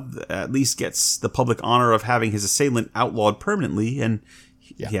 Thormod at least gets the public honor of having his assailant outlawed permanently, and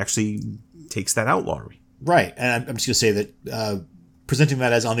he actually takes that outlawry. Right. And I'm just going to say that presenting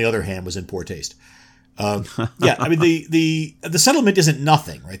that as on the other hand was in poor taste. Yeah, I mean, the settlement isn't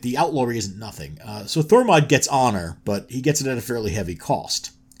nothing, right? The outlawry isn't nothing. So Thormod gets honor, but he gets it at a fairly heavy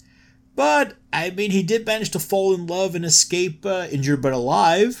cost. But, I mean, he did manage to fall in love and escape injured but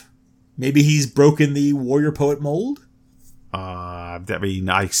alive. Maybe he's broken the warrior poet mold? I mean,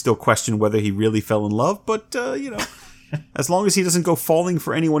 I still question whether he really fell in love, but, as long as he doesn't go falling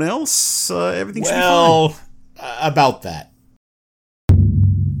for anyone else, everything should be fine. Well, about that.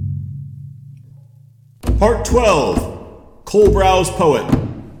 Part 12, Kolbrow's Poet.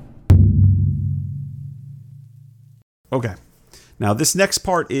 Okay. Now, this next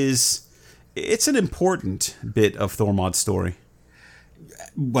part it's an important bit of Thormod's story.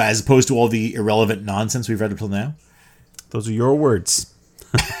 As opposed to all the irrelevant nonsense we've read up till now? Those are your words.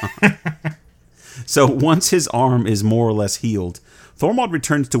 So, once his arm is more or less healed, Thormod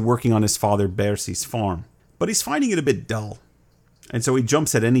returns to working on his father Bersi's farm. But he's finding it a bit dull. And so he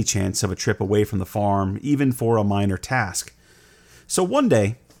jumps at any chance of a trip away from the farm, even for a minor task. So one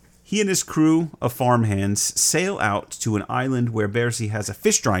day, he and his crew of farmhands sail out to an island where Bersi has a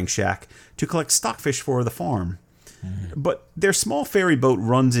fish drying shack to collect stockfish for the farm. But their small ferry boat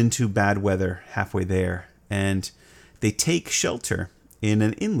runs into bad weather halfway there, and they take shelter in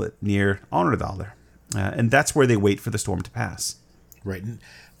an inlet near Onardalr. And that's where they wait for the storm to pass. Right, and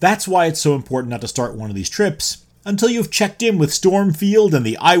that's why it's so important not to start one of these trips until you've checked in with Stormfield and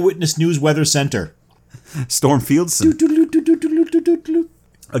the Eyewitness News Weather Center. Stormfield?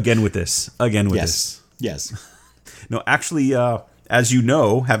 Again with this. Yes. No, actually, as you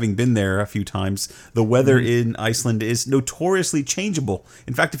know, having been there a few times, the weather in Iceland is notoriously changeable.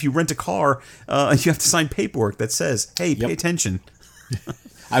 In fact, if you rent a car, you have to sign paperwork that says, hey, pay attention.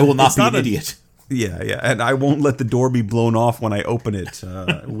 I will not be an idiot. Yeah, and I won't let the door be blown off when I open it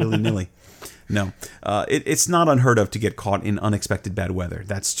willy-nilly. No, it's not unheard of to get caught in unexpected bad weather.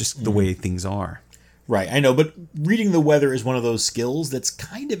 That's just the way things are. Right, I know, but reading the weather is one of those skills that's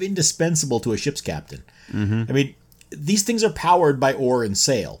kind of indispensable to a ship's captain. I mean, these things are powered by oar and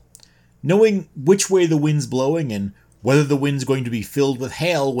sail. Knowing which way the wind's blowing and whether the wind's going to be filled with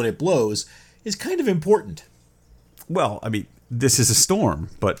hail when it blows is kind of important. Well, I mean, this is a storm,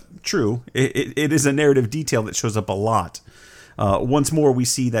 but true, it is a narrative detail that shows up a lot. Once more, we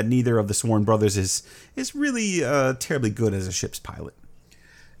see that neither of the Sworn brothers is really terribly good as a ship's pilot.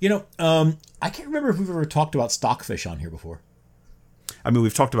 You know, I can't remember if we've ever talked about stockfish on here before. I mean,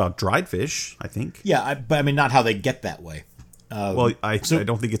 we've talked about dried fish, I think. Yeah, but I mean, not how they get that way. Well, I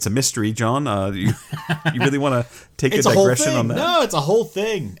don't think it's a mystery, John. You really want to take a digression on that? No, it's a whole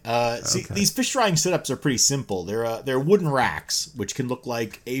thing. See, these fish drying setups are pretty simple. They're wooden racks, which can look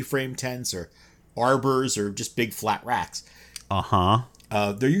like A-frame tents or arbors or just big flat racks.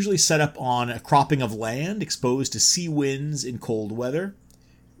 They're usually set up on a cropping of land exposed to sea winds in cold weather,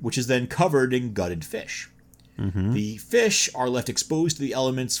 which is then covered in gutted fish. The fish are left exposed to the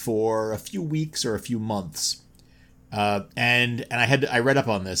elements for a few weeks or a few months. And I read up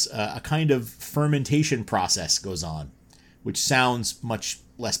on this. A kind of fermentation process goes on, which sounds much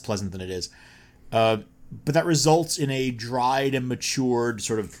less pleasant than it is. But that results in a dried and matured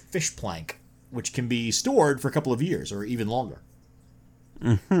sort of fish plank, which can be stored for a couple of years or even longer.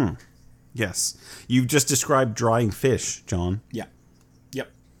 Yes. You've just described drying fish, John. Yeah. Yep.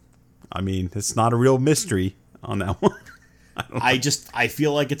 I mean, it's not a real mystery on that one. I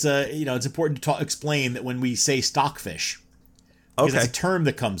feel like it's important to explain that when we say stockfish, because it's a term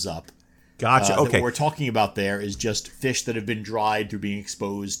that comes up. Gotcha. Okay. What we're talking about there is just fish that have been dried through being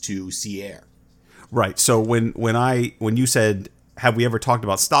exposed to sea air. Right. So when you said, have we ever talked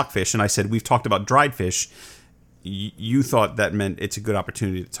about stockfish? And I said, we've talked about dried fish. You thought that meant it's a good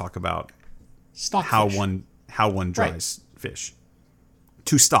opportunity to talk about stockfish. how one dries fish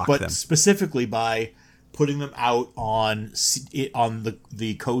to stock them. But specifically by putting them out on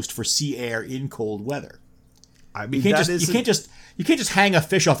the coast for sea air in cold weather. I mean, you can't just hang a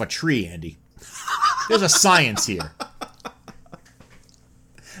fish off a tree, Andy. There's a science here.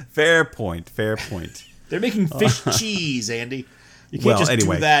 Fair point. They're making fish cheese, Andy. You can't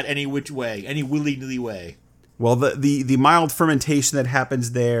do that any which way, any willy-nilly way. Well, the mild fermentation that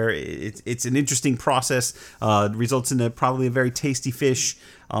happens there, it's an interesting process. Results in probably a very tasty fish,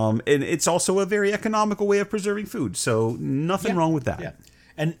 and it's also a very economical way of preserving food. So nothing wrong with that. Yeah,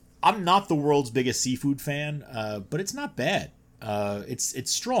 and I'm not the world's biggest seafood fan, but it's not bad.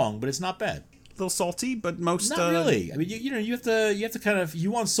 It's strong, but it's not bad. A little salty, but most not really. I mean, you have to kind of,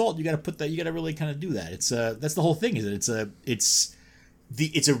 you want salt, you got to put that. You got to really kind of do that. It's that's the whole thing. Is that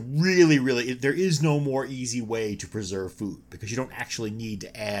it's a really there is no more easy way to preserve food because you don't actually need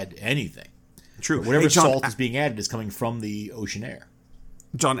to add anything. True. Whatever salt is being added is coming from the ocean air.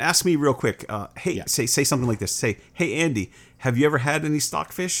 John, ask me real quick. Say something like this. Say, hey Andy, have you ever had any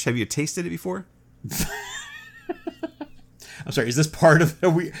stockfish? Have you tasted it before? I'm sorry. Is this part of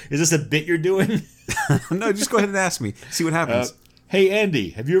is this a bit you're doing? No, just go ahead and ask me. See what happens. Hey Andy,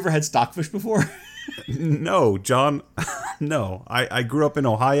 have you ever had stockfish before? No, John. No, I grew up in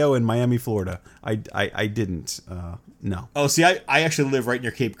Ohio and Miami, Florida. I didn't. No. Oh, see, I actually live right near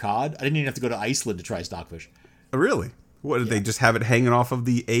Cape Cod. I didn't even have to go to Iceland to try stockfish. Oh, really? What did they just have it hanging off of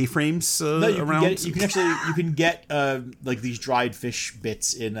the A-frames no, you around? You can get like these dried fish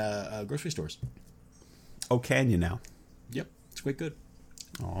bits in grocery stores. Oh, can you now? Yep, it's quite good.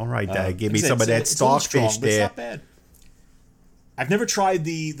 All right, give me some of that stockfish there. It's not bad. I've never tried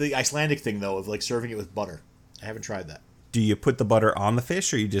the Icelandic thing though of like serving it with butter. I haven't tried that. Do you put the butter on the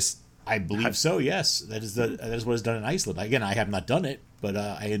fish, or you just? I believe so. Yes, that is what is done in Iceland. Again, I have not done it, but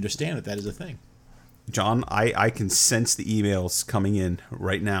I understand that is a thing. John, I can sense the emails coming in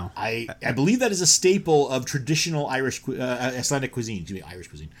right now. I believe that is a staple of traditional Icelandic cuisine. Excuse me, Irish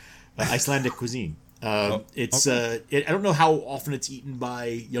cuisine, Icelandic cuisine. It's okay. I don't know how often it's eaten by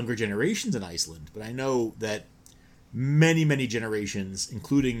younger generations in Iceland, but I know that many generations,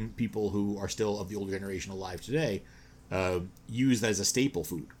 including people who are still of the older generation alive today, use that as a staple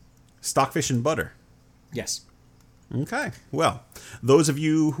food. Stockfish and butter. Yes. Okay. Well, those of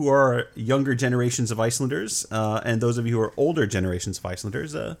you who are younger generations of Icelanders, and those of you who are older generations of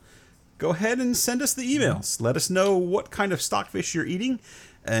Icelanders, go ahead and send us the emails. Let us know what kind of stockfish you're eating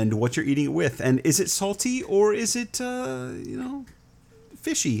and what you're eating it with. And is it salty or is it,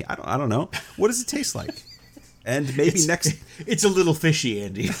 fishy? I don't know. What does it taste like? And maybe it's a little fishy,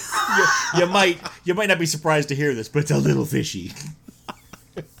 Andy. you might not be surprised to hear this, but it's a little fishy.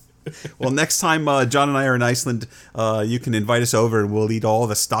 Well, next time John and I are in Iceland, you can invite us over and we'll eat all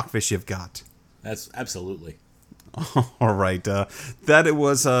the stockfish you've got. That's absolutely. All right. That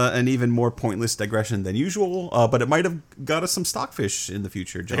was an even more pointless digression than usual, but it might have got us some stockfish in the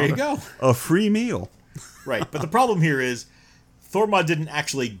future, John. There you go. A free meal. Right. But the problem here is Thormod didn't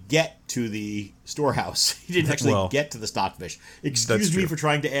actually get to the storehouse. He didn't actually get to the stockfish. Excuse me for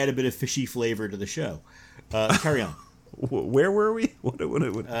trying to add a bit of fishy flavor to the show. Carry on. Where were we?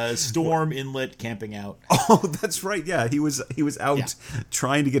 Storm Inlet, camping out. Oh, that's right. Yeah, he was out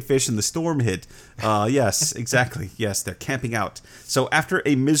trying to get fish, and the storm hit. Yes, exactly. Yes, they're camping out. So after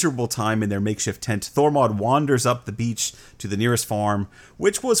a miserable time in their makeshift tent, Thormod wanders up the beach to the nearest farm,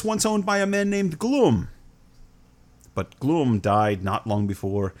 which was once owned by a man named Glum. But Glum died not long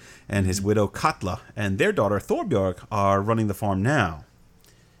before, and his widow Katla and their daughter Thorbjorg are running the farm now.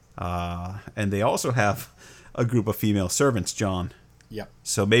 And they also have a group of female servants, John. Yep.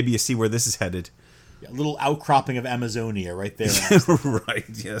 So maybe you see where this is headed. Yeah, a little outcropping of Amazonia right there. Right,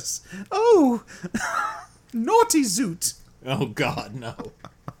 yes. Oh, naughty Zoot. Oh, God, no.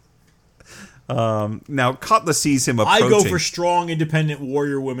 Now, Katla sees him approaching. I go for strong, independent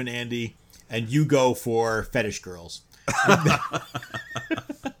warrior women, Andy, and you go for fetish girls.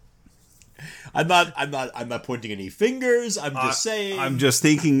 I'm not pointing any fingers. I'm just saying. I'm just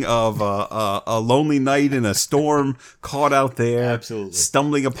thinking of a lonely night in a storm, caught out there, absolutely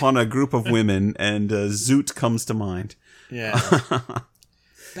stumbling upon a group of women, and Zoot comes to mind. Yeah.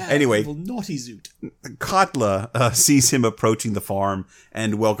 Anyway, evil, naughty Zoot. Katla sees him approaching the farm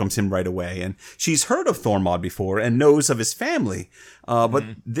and welcomes him right away. And she's heard of Thormod before and knows of his family, but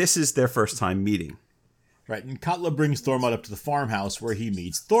this is their first time meeting. Right, and Katla brings Thormod up to the farmhouse where he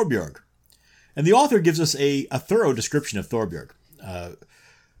meets Thorbjorg. And the author gives us a thorough description of Thorbjorg.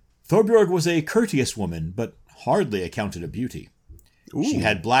 Thorbjorg was a courteous woman, but hardly accounted a beauty. Ooh. She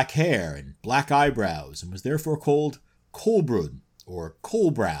had black hair and black eyebrows, and was therefore called Kolbrun, or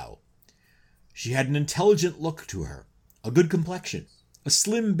Kolbrow. She had an intelligent look to her, a good complexion, a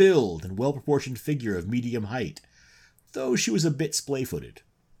slim build, and well-proportioned figure of medium height, though she was a bit splay-footed.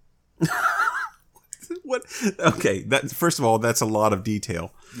 What? Okay, first of all, that's a lot of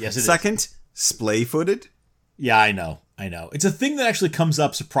detail. Yes, it Second, is. Splay-footed? Yeah, I know. It's a thing that actually comes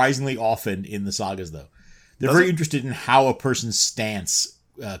up surprisingly often in the sagas, though. They're very interested in how a person's stance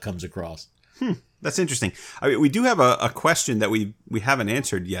comes across. That's interesting. I mean, we do have a question that we haven't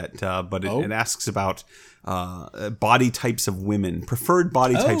answered yet, but it asks about body types of women, preferred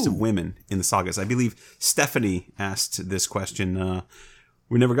body types of women in the sagas. I believe Stephanie asked this question.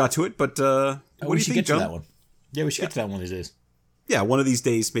 We never got to it, but what do you think, John? That one. Yeah, we should get to that one of these days. Yeah, one of these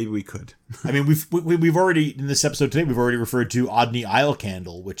days, maybe we could. I mean, we've already, in this episode today, we've already referred to Odney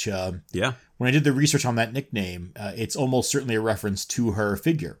Islecandle, which, when I did the research on that nickname, it's almost certainly a reference to her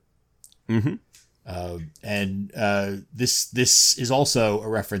figure. Mm-hmm. This is also a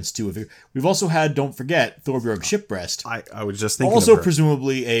reference to a figure. We've also had, don't forget, Thorbjorg Shipbreast. I was just thinking also of her.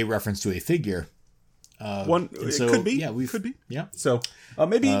 Presumably a reference to a figure. It could be. Yeah, could be. Yeah. So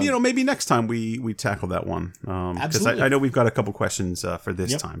maybe next time we tackle that one. Because I know we've got a couple questions for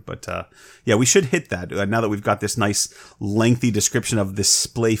this time, but we should hit that now that we've got this nice lengthy description of this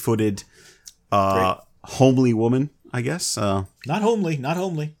splay-footed, homely woman. I guess not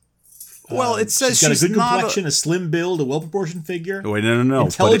homely. Well, it says she's got a good complexion, a slim build, a well-proportioned figure. Wait, no.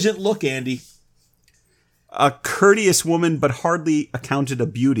 Intelligent look, Andy. A courteous woman, but hardly accounted a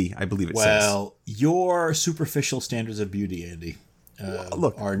beauty, I believe it says. Well, your superficial standards of beauty, Andy,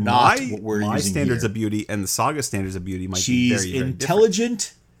 are not what we're using my standards here. Of beauty and the saga standards of beauty might be very, very intelligent.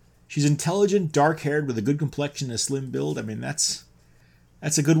 Different. She's intelligent, dark-haired, with a good complexion and a slim build. I mean, that's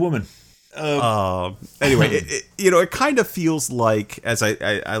a good woman. Anyway, it kind of feels like, as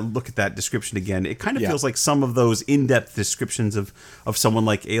I look at that description again, it kind of feels like some of those in-depth descriptions of someone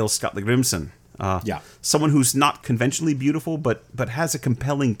like Aile Skotlegrimson. Someone who's not conventionally beautiful, but has a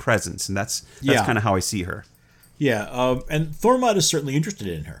compelling presence, and that's kind of how I see her. Yeah, and Thormod is certainly interested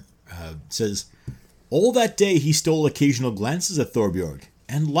in her. Says, all that day he stole occasional glances at Thorbjorg,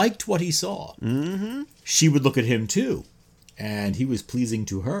 and liked what he saw. Mm-hmm. She would look at him too, and he was pleasing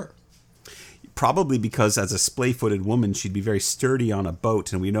to her. Probably because as a splay-footed woman, she'd be very sturdy on a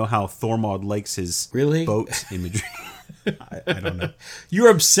boat, and we know how Thormod likes his boat imagery. I don't know. You're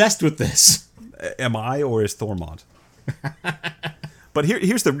obsessed with this. Am I, or is Thormod? But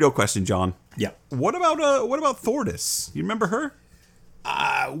here's the real question, John. Yeah. What about Thordis? You remember her?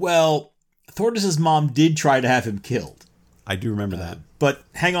 Well, Thordis' mom did try to have him killed. I do remember that. But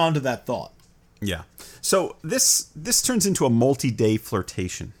hang on to that thought. Yeah. So this turns into a multi-day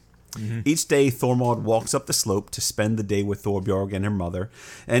flirtation. Mm-hmm. Each day, Thormod walks up the slope to spend the day with Thorbjorg and her mother,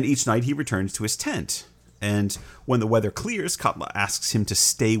 and each night he returns to his tent. And when the weather clears, Katla asks him to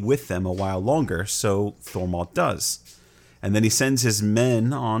stay with them a while longer, so Thormod does. And then he sends his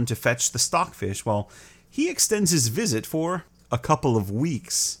men on to fetch the stockfish, while he extends his visit for a couple of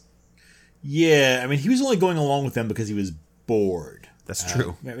weeks. Yeah, I mean, he was only going along with them because he was bored. That's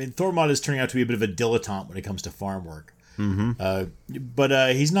true. I mean, Thormod is turning out to be a bit of a dilettante when it comes to farm work. Mm-hmm.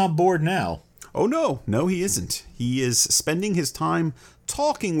 But he's not bored now. Oh, no, he isn't. He is spending his time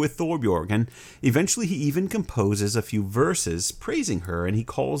talking with Thorbjorg, and eventually he even composes a few verses praising her, and he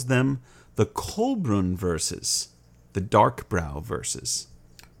calls them the Kolbrun verses, the Darkbrow verses.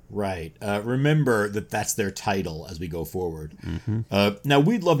 Right. Remember that's their title as we go forward. Mm-hmm. Now,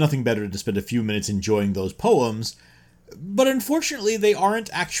 we'd love nothing better than to spend a few minutes enjoying those poems, but unfortunately they aren't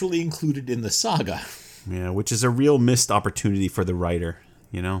actually included in the saga. Yeah, which is a real missed opportunity for the writer,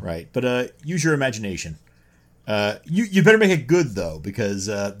 you know? Right, but use your imagination. You better make it good, though, because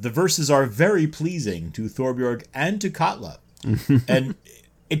the verses are very pleasing to Thorbjorg and to Katla. And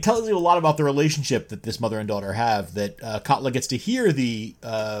it tells you a lot about the relationship that this mother and daughter have, that Katla gets to hear the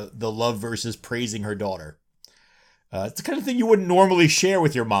love verses praising her daughter. It's the kind of thing you wouldn't normally share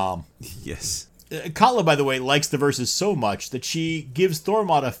with your mom. Yes. Katla, by the way, likes the verses so much that she gives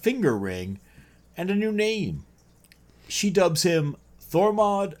Thormod a finger ring and a new name. She dubs him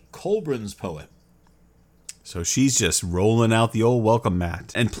Thormod Kolbrun's poet. So she's just rolling out the old welcome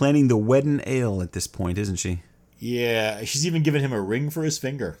mat and planning the wedding ale at this point, isn't she? Yeah, she's even given him a ring for his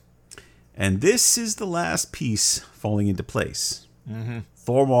finger. And this is the last piece falling into place. Mm-hmm.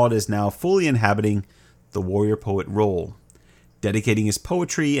 Thormod is now fully inhabiting the warrior poet role, dedicating his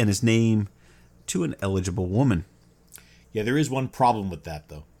poetry and his name to an eligible woman. Yeah, there is one problem with that,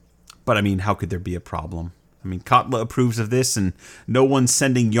 though. But I mean, how could there be a problem? I mean, Katla approves of this, and no one's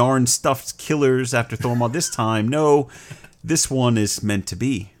sending yarn-stuffed killers after Thormod this time. No, this one is meant to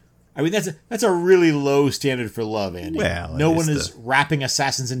be. I mean, that's a really low standard for love, Andy. Well, no one is wrapping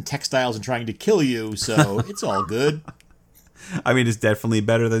assassins in textiles and trying to kill you, so it's all good. I mean, it's definitely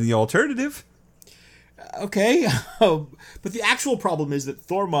better than the alternative. Okay, but the actual problem is that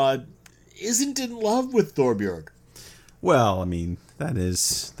Thormod isn't in love with Thorbjorg. Well, I mean, that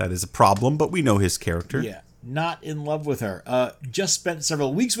is a problem, but we know his character. Yeah, not in love with her. Just spent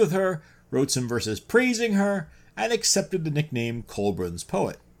several weeks with her, wrote some verses praising her, and accepted the nickname Kolbrun's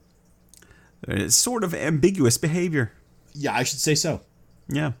poet. It's sort of ambiguous behavior. Yeah, I should say so.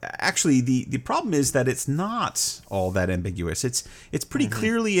 Yeah. Actually, the problem is that it's not all that ambiguous. It's pretty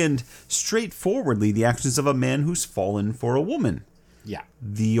clearly and straightforwardly the actions of a man who's fallen for a woman. Yeah.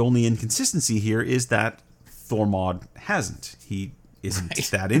 The only inconsistency here is that Thormod hasn't. He isn't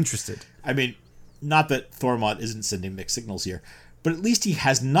that interested. I mean, not that Thormod isn't sending mixed signals here, but at least he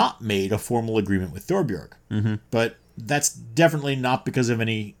has not made a formal agreement with Thorbjorg. Mm-hmm. But that's definitely not because of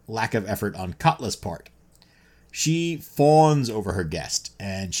any lack of effort on Katla's part. She fawns over her guest,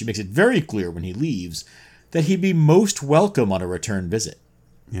 and she makes it very clear when he leaves that he'd be most welcome on a return visit.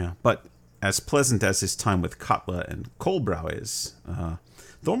 Yeah, but as pleasant as his time with Katla and Kolbrau is,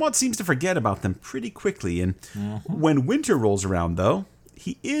 Thormod seems to forget about them pretty quickly, and when winter rolls around, though,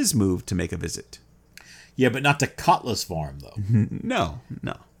 he is moved to make a visit. Yeah, but not to Katla's farm, though. No.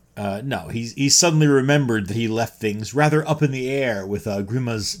 No, he's suddenly remembered that he left things rather up in the air with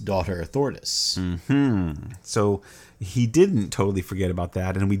Grima's daughter, Thordis. Mm-hmm. So he didn't totally forget about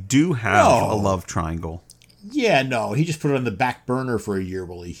that, and we do have a love triangle. Yeah, no, he just put it on the back burner for a year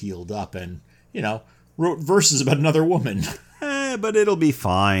while he healed up and, wrote verses about another woman. But it'll be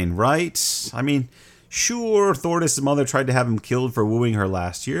fine, right? I mean, sure, Thordis' mother tried to have him killed for wooing her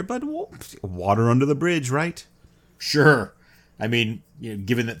last year, but water under the bridge, right? Sure. I mean,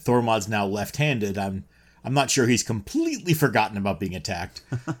 given that Thormod's now left-handed, I'm not sure he's completely forgotten about being attacked.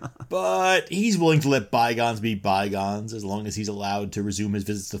 But he's willing to let bygones be bygones as long as he's allowed to resume his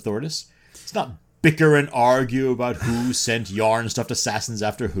visits to Thordis. It's not bicker and argue about who sent yarn-stuffed assassins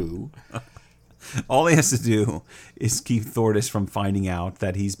after who. All he has to do is keep Thordis from finding out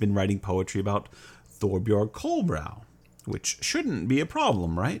that he's been writing poetry about Thorbjorg Kolbrau, which shouldn't be a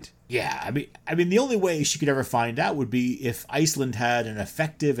problem, right? Yeah, I mean, the only way she could ever find out would be if Iceland had an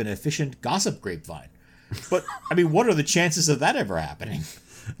effective and efficient gossip grapevine. But, I mean, what are the chances of that ever happening?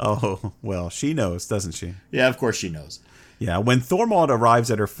 Oh, well, she knows, doesn't she? Yeah, of course she knows. Yeah, when Thormod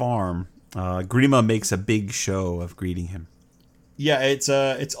arrives at her farm, Grima makes a big show of greeting him. Yeah, it's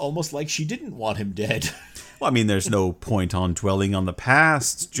almost like she didn't want him dead. Well, I mean, there's no point on dwelling on the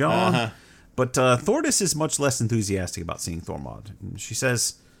past, John. Uh-huh. But Thordis is much less enthusiastic about seeing Thormod. She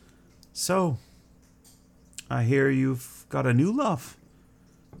says, "So, I hear you've got a new love,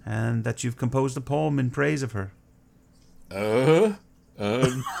 and that you've composed a poem in praise of her."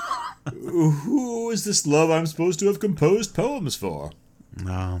 Who is this love I'm supposed to have composed poems for?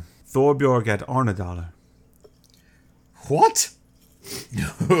 Thorbjorg at Arnadalir. What?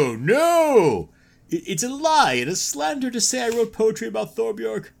 No! It's a lie and a slander to say I wrote poetry about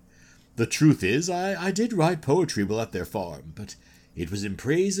Thorbjorg. The truth is, I did write poetry while at their farm, but it was in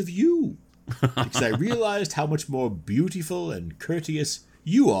praise of you, because I realized how much more beautiful and courteous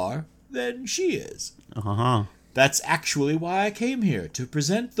you are than she is. Uh-huh. That's actually why I came here, to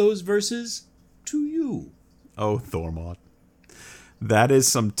present those verses to you. Oh, Thormod. That is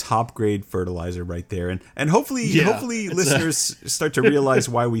some top-grade fertilizer right there. And hopefully listeners start to realize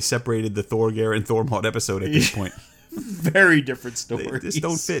why we separated the Thorgeir and Thormod episode at this point. Very different stories. They just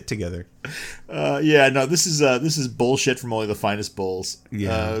don't fit together. This is bullshit from only the finest bulls.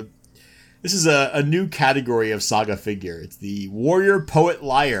 Yeah. This is a new category of saga figure. It's the warrior, poet,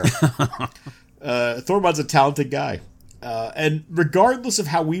 liar. Thormod's a talented guy. And regardless of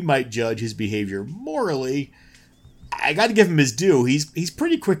how we might judge his behavior morally, I got to give him his due. He's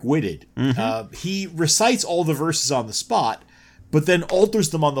pretty quick-witted. Mm-hmm. He recites all the verses on the spot, but then alters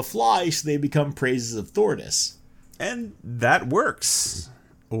them on the fly so they become praises of Thordis. And that works.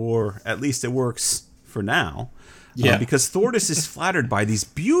 Or at least it works for now. Yeah. Because Thordis is flattered by these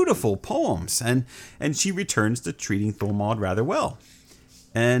beautiful poems, and she returns to treating Thormod rather well.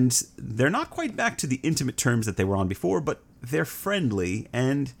 And they're not quite back to the intimate terms that they were on before, but they're friendly,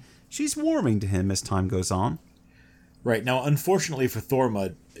 and she's warming to him as time goes on. Right. Now, unfortunately for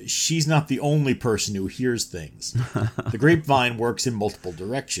Thormod, she's not the only person who hears things. The grapevine works in multiple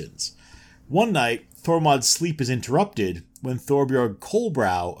directions. One night, Thormod's sleep is interrupted when Thorbjorg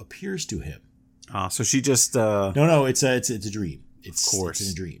Kolbrau appears to him. So she just... No, it's a dream. Of course.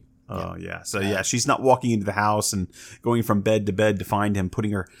 It's a dream. Oh, yeah. So, she's not walking into the house and going from bed to bed to find him,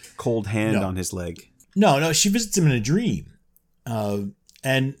 putting her cold hand on his leg. No, she visits him in a dream.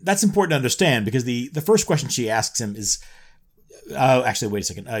 And that's important to understand because the first question she asks him is... actually, wait a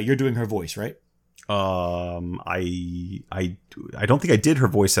second. You're doing her voice, right? I don't think I did her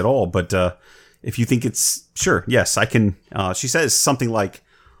voice at all, but if you think it's... Sure, yes, I can... she says something like,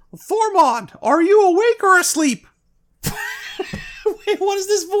 "Thormod, are you awake or asleep?" Wait, what is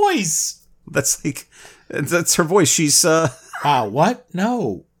this voice? That's her voice. She's... What?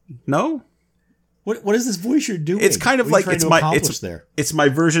 No. No? What is this voice you're doing? It's kind of what are you like trying to accomplish there. It's my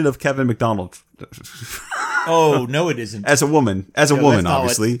version of Kevin McDonald. Oh no, it isn't. As a woman,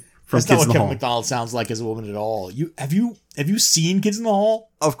 obviously. That's not what Kevin McDonald sounds like as a woman at all. Have you seen Kids in the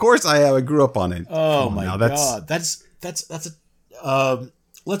Hall? Of course I have. I grew up on it. Oh my god, that's a.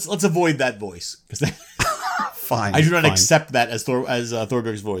 Let's avoid that voice because fine. I do not accept that as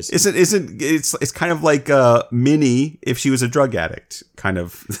Thorberg's voice. It's kind of like Minnie if she was a drug addict, kind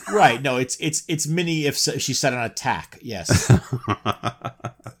of. Right. No, it's Minnie if she set an attack. Yes.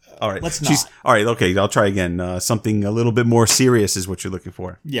 All right. Let's not. All right. Okay. I'll try again. Something a little bit more serious is what you're looking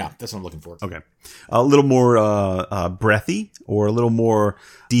for. Yeah, that's what I'm looking for. Okay. A little more breathy or a little more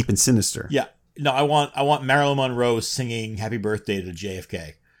deep and sinister. Yeah. No, I want Marilyn Monroe singing "Happy Birthday" to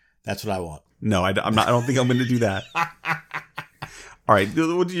JFK. That's what I want. No, I'm not. I don't think I'm going to do that. All right.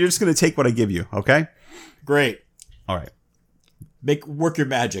 You're just going to take what I give you. Okay. Great. All right. Work your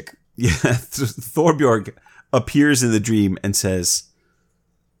magic. Yeah. Thorbjorg appears in the dream and says,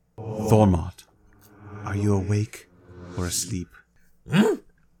 "Thormod, are you awake or asleep?"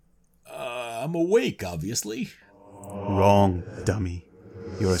 I'm awake, obviously. Wrong, dummy.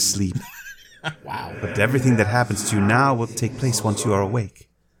 You're asleep. Wow. But everything that happens to you now will take place once you are awake.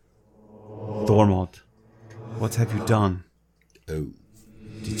 Thormod, what have you done? Oh.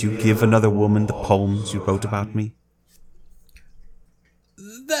 Did you give another woman the poems you wrote about me?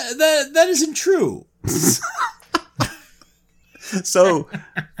 That isn't true. So,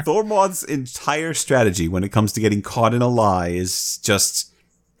 Thormod's entire strategy when it comes to getting caught in a lie is just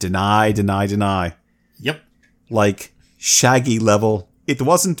deny, deny, deny. Yep. Like Shaggy level, it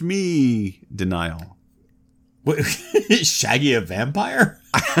wasn't me denial. What, is Shaggy a vampire?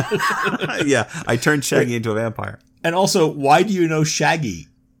 Yeah, I turned Shaggy into a vampire. And also, why do you know Shaggy?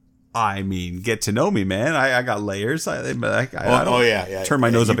 I mean, get to know me, man. I got layers. I don't yeah. turn my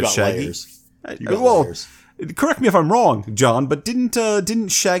nose up at Shaggy. Layers. Layers. Correct me if I'm wrong, John, but didn't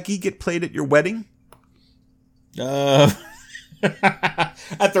Shaggy get played at your wedding? At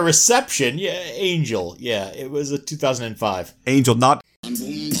the reception, yeah, Angel. Yeah, it was a 2005. Angel, not...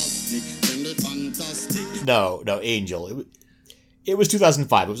 No, Angel. It was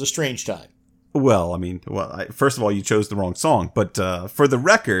 2005. It was a strange time. Well, I mean, first of all, you chose the wrong song, but for the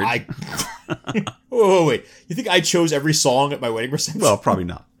record... Wait. You think I chose every song at my wedding reception? Well, probably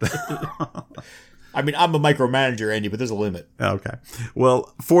not. I mean, I'm a micromanager, Andy, but there's a limit. Okay.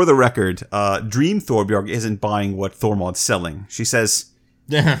 Well, for the record, Dream Thorbjorg isn't buying what Thormod's selling. She says,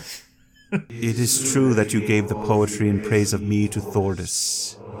 "It is true that you gave the poetry in praise of me to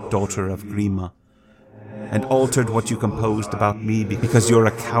Thordis, daughter of Grima, and altered what you composed about me because you're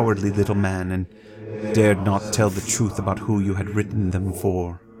a cowardly little man and dared not tell the truth about who you had written them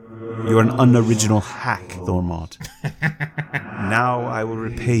for. You're an unoriginal hack, Thormod. Now I will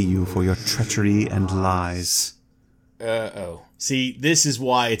repay you for your treachery and lies." See, this is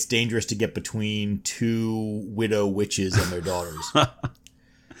why it's dangerous to get between two widow witches and their daughters.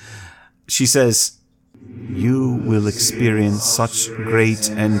 She says, "You will experience such great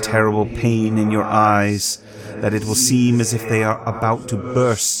and terrible pain in your eyes that it will seem as if they are about to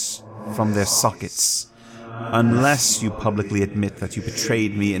burst from their sockets, unless you publicly admit that you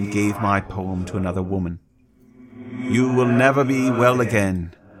betrayed me and gave my poem to another woman. You will never be well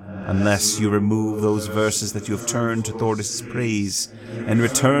again unless you remove those verses that you have turned to Thordis' praise and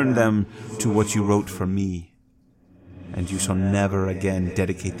return them to what you wrote for me. And you shall never again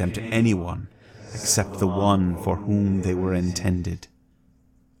dedicate them to anyone except the one for whom they were intended."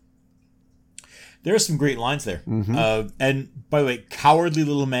 There are some great lines there. Mm-hmm. And by the way, "cowardly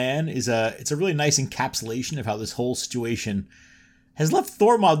little man" it's a really nice encapsulation of how this whole situation has left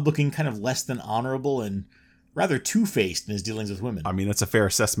Thormod looking kind of less than honorable and rather two-faced in his dealings with women. I mean, that's a fair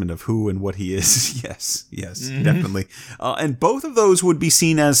assessment of who and what he is. Yes, definitely. And both of those would be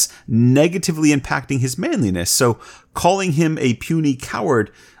seen as negatively impacting his manliness. So calling him a puny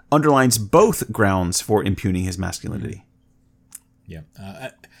coward underlines both grounds for impugning his masculinity. Yeah.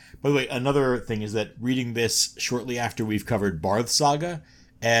 By the way, another thing is that reading this shortly after we've covered Barth Saga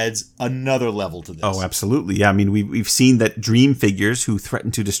adds another level to this. Oh, absolutely. Yeah, I mean, we've seen that dream figures who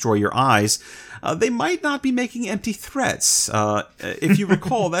threaten to destroy your eyes, they might not be making empty threats. If you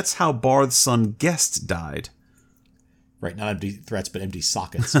recall, that's how Barth's son Gest died. Right, not empty threats, but empty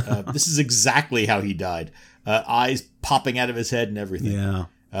sockets. This is exactly how he died. Eyes popping out of his head and everything.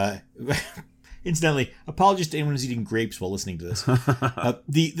 Yeah. Incidentally, apologies to anyone who's eating grapes while listening to this.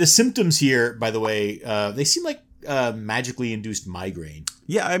 The symptoms here, by the way, they seem like magically induced migraine.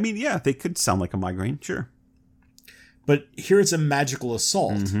 Yeah, I mean, yeah, they could sound like a migraine, sure. But here it's a magical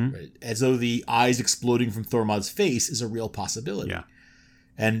assault, right? As though the eyes exploding from Thormod's face is a real possibility. Yeah.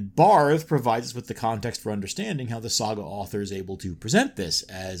 And Barth provides us with the context for understanding how the saga author is able to present this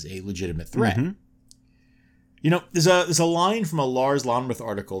as a legitimate threat. Mm-hmm. You know, there's a line from a Lars Lonmouth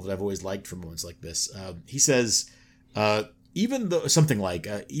article that I've always liked for moments like this. He says, even those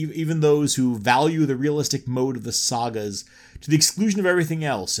who value the realistic mode of the sagas to the exclusion of everything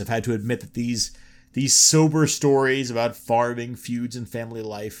else have had to admit that these sober stories about farming, feuds, and family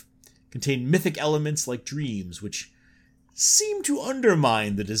life contain mythic elements like dreams, which seem to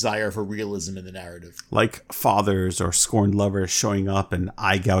undermine the desire for realism in the narrative. Like fathers or scorned lovers showing up and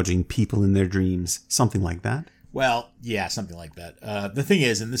eye-gouging people in their dreams. Something like that. Well, yeah, something like that. The thing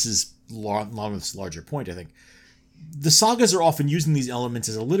is, and this is Lonmouth's larger point, I think, the sagas are often using these elements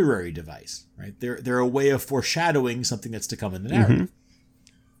as a literary device, right? They're a way of foreshadowing something that's to come in the narrative. Mm-hmm.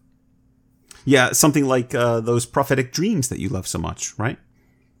 Yeah, something like those prophetic dreams that you love so much, right?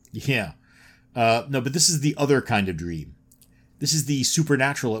 Yeah. No, but this is the other kind of dream. This is the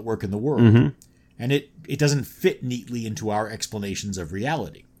supernatural at work in the world. Mm-hmm. And it doesn't fit neatly into our explanations of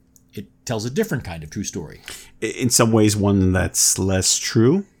reality. It tells a different kind of true story. In some ways, one that's less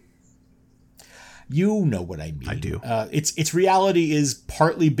true. You know what I mean. I do. Its reality is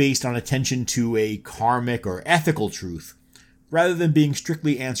partly based on attention to a karmic or ethical truth, rather than being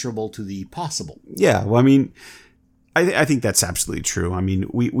strictly answerable to the possible. Yeah, well, I mean, I think that's absolutely true. I mean,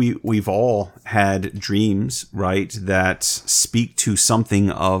 we've all had dreams, right, that speak to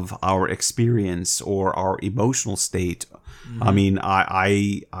something of our experience or our emotional state. Mm-hmm. I mean,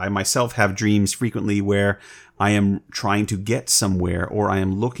 I myself have dreams frequently where I am trying to get somewhere or I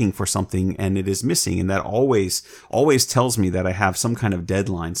am looking for something and it is missing. And that always tells me that I have some kind of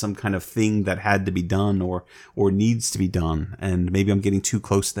deadline, some kind of thing that had to be done or needs to be done. And maybe I'm getting too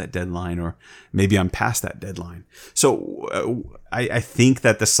close to that deadline or maybe I'm past that deadline. So I think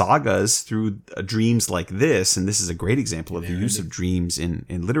that the sagas through dreams like this, and this is a great example of the use of dreams in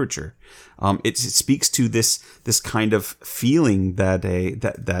literature, it speaks to this kind of feeling that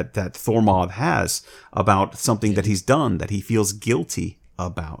that Thormod has about something that he's done, that he feels guilty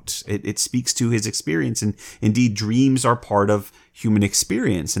about. It speaks to his experience, and indeed, dreams are part of human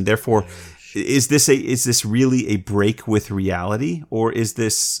experience, and therefore, is this really a break with reality, or is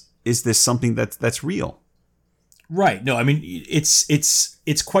this something that's real? Right. No, I mean,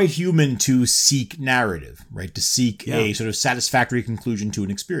 it's quite human to seek narrative, right? To seek a sort of satisfactory conclusion to an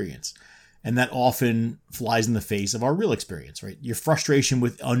experience. And that often flies in the face of our real experience, right? Your frustration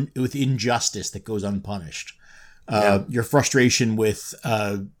with injustice that goes unpunished. Your frustration with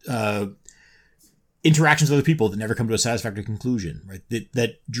interactions with other people that never come to a satisfactory conclusion, right?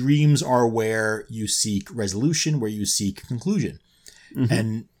 That dreams are where you seek resolution, where you seek conclusion. Mm-hmm.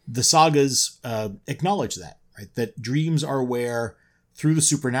 And the sagas acknowledge that, right? That dreams are where, through the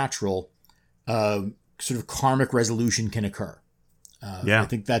supernatural, sort of karmic resolution can occur. I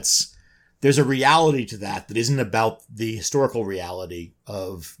think there's a reality to that isn't about the historical reality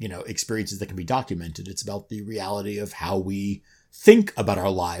of, experiences that can be documented. It's about the reality of how we think about our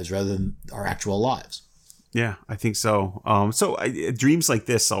lives rather than our actual lives. Yeah, I think so. Dreams like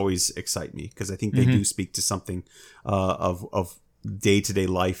this always excite me because I think they do speak to something of day-to-day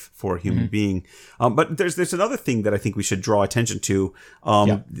life for a human being. But there's another thing that I think we should draw attention to.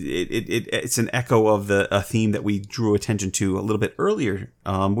 It's an echo of a theme that we drew attention to a little bit earlier,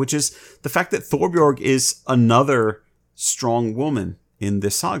 which is the fact that Thorbjorg is another strong woman in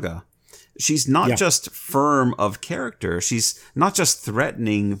this saga. She's not just firm of character. She's not just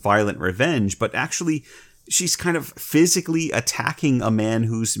threatening violent revenge, but actually she's kind of physically attacking a man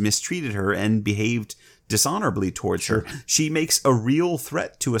who's mistreated her and behaved dishonorably towards her. She makes a real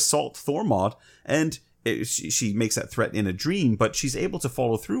threat to assault Thormod, and she makes that threat in a dream, but she's able to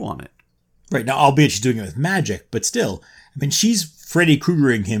follow through on it. Right. Now, albeit she's doing it with magic, but still, I mean, she's Freddy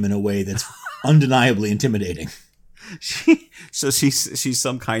Kruegering him in a way that's undeniably intimidating. She's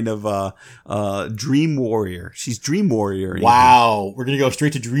some kind of dream warrior. She's dream warrior. Wow. We're going to go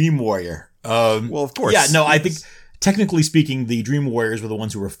straight to dream warrior. Well, of course. Yeah, no, I think technically speaking, the dream warriors were the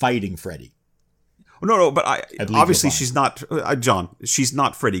ones who were fighting Freddy. No, but obviously she's not, John, she's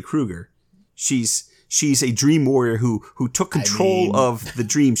not Freddy Krueger. She's a dream warrior who took control of the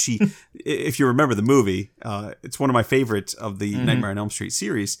dream. If you remember the movie, it's one of my favorites of the Nightmare on Elm Street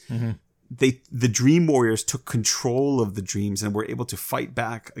series. Mm-hmm. The dream warriors took control of the dreams and were able to fight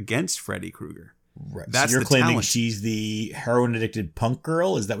back against Freddy Krueger. Right. That's so you're claiming talent. She's the heroin addicted punk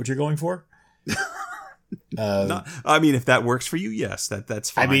girl? Is that what you're going for? I mean, if that works for you, yes, that's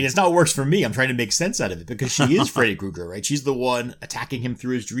fine. I mean, it's not what works for me. I'm trying to make sense out of it because she is Freddy Krueger, right? She's the one attacking him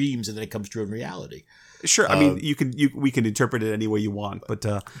through his dreams, and then it comes true in reality. Sure, I mean, we can interpret it any way you want, but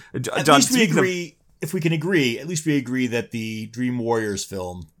John, at least we agree. if we can agree, at least we agree that the Dream Warriors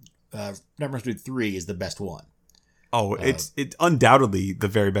film, Nightmare on Elm Street 3, is the best one. Oh, it's undoubtedly the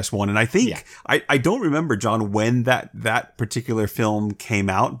very best one. And I think, I don't remember, John, when that particular film came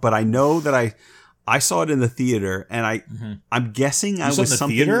out, but I know that I saw it in the theater, and I'm guessing I was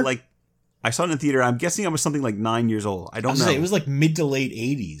something theater? like, I saw it in the theater. I'm guessing I was something like 9 years old. I don't know. It was like mid to late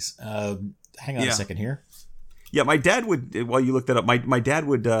 80s. Hang on a second here. Yeah, my dad would, while you looked that up, my dad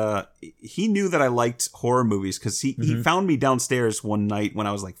would, he knew that I liked horror movies because he found me downstairs one night when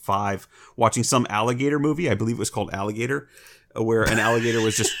I was like 5 watching some alligator movie. I believe it was called Alligator, where an alligator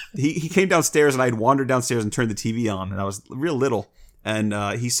was just, he came downstairs and I had wandered downstairs and turned the TV on, and I was real little. And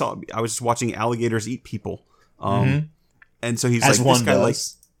he saw, I was just watching alligators eat people. And so he's As like, one this guy does.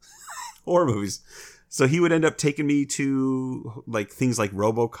 likes horror movies. So he would end up taking me to like things like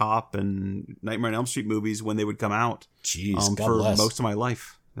RoboCop and Nightmare on Elm Street movies when they would come out. Jeez, God for bless. most of my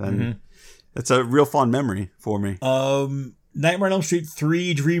life. And it's a real fond memory for me. Nightmare on Elm Street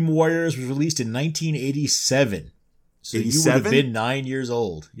 3 Dream Warriors was released in 1987. So 87? you would have been 9 years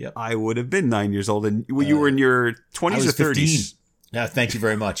old. Yep. I would have been 9 years old, and you were in your 20s or 30s. 15. No, thank you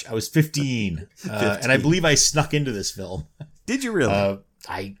very much. I was 15. And I believe I snuck into this film. Did you really?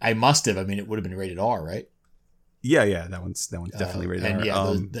 I must have. I mean, it would have been rated R, right? Yeah. That one's definitely rated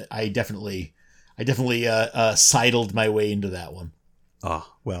R. And yeah, I definitely sidled my way into that one. Oh,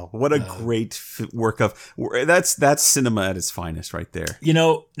 well, what a great work of... That's cinema at its finest right there. You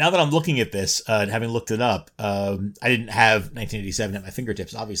know, now that I'm looking at this, and having looked it up, I didn't have 1987 at my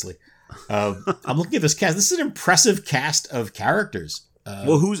fingertips, obviously. I'm looking at this cast. This is an impressive cast of characters.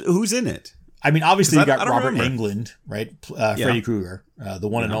 Well, who's in it? I mean, obviously you got Robert remember. Englund, right? Freddy Krueger, the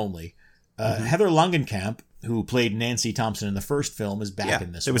one and only. Heather Langenkamp, who played Nancy Thompson in the first film, is back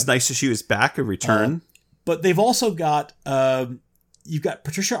in this one. It was nice that she was back, a return. But they've also got... you've got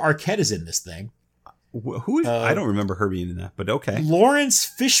Patricia Arquette is in this thing. Who is? I don't remember her being in that, but okay. Lawrence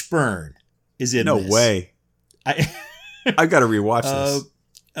Fishburne is in this. No way. I got to rewatch this.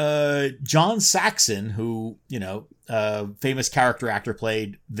 John Saxon, who, famous character actor,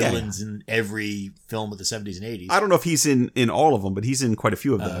 played villains in every film of the 70s and 80s. I don't know if he's in all of them, but he's in quite a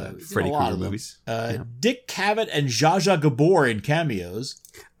few of the Freddy Krueger movies. Dick Cavett and Zsa Zsa Gabor in cameos.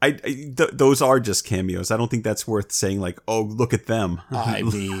 Those are just cameos. I don't think that's worth saying like, oh, look at them. I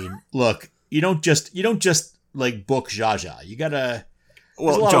mean, look, you don't just like book Zsa Zsa. You gotta.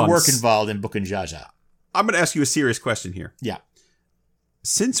 There's a lot of work involved in booking Zsa Zsa. I'm going to ask you a serious question here. Yeah.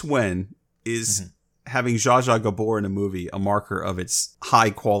 Since when is having Zsa Zsa Gabor in a movie a marker of its high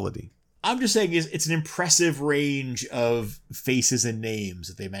quality? I'm just saying it's an impressive range of faces and names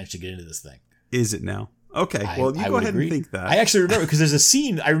that they managed to get into this thing. Is it now? Okay, well, you go ahead and think that. I actually remember, because there's a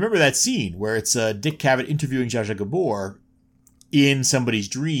scene, I remember that scene where it's Dick Cavett interviewing Zsa Zsa Gabor in somebody's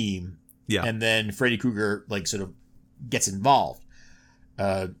dream, and then Freddy Krueger, like, sort of gets involved.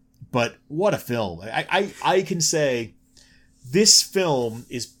 But what a film. I can say this film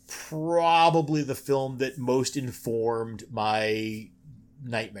is probably the film that most informed my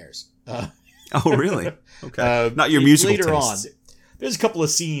nightmares. Oh, really? Okay. Not your musical later tastes. on. There's a couple of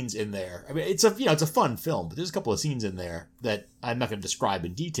scenes in there. I mean, it's a fun film, but there's a couple of scenes in there that I'm not going to describe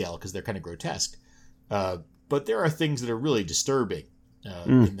in detail because they're kind of grotesque. But there are things that are really disturbing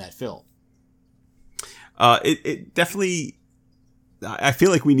in that film. It definitely. I feel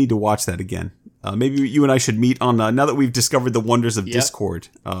like we need to watch that again. Maybe you and I should meet on. Now that we've discovered the wonders of Discord,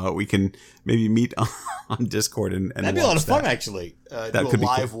 we can maybe meet on Discord and that'd be a lot of fun, actually. That could be a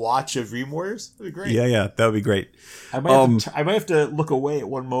live watch of Dream Warriors. That'd be great. Yeah, that would be great. I might have to look away at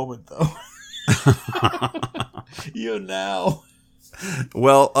one moment though. Now.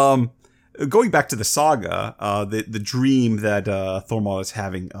 Well, going back to the saga, the dream that Thormod is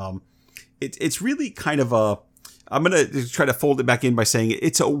having, it's really kind of a. I'm going to try to fold it back in by saying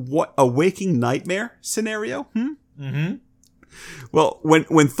it's a waking nightmare scenario. Mm-hmm. Well, when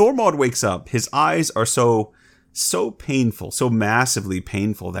Thormod wakes up, his eyes are so painful, so massively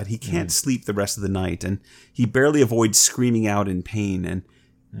painful that he can't sleep the rest of the night, and he barely avoids screaming out in pain. And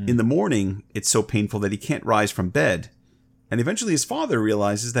in the morning, it's so painful that he can't rise from bed. And eventually his father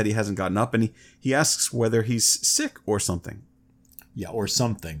realizes that he hasn't gotten up, and he asks whether he's sick or something. Yeah, or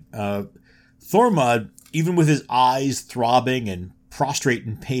something. Thormod, even with his eyes throbbing and prostrate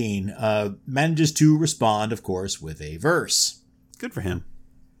in pain, manages to respond, of course, with a verse. Good for him.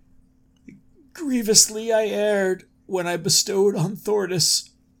 Grievously I erred when I bestowed on Thordis,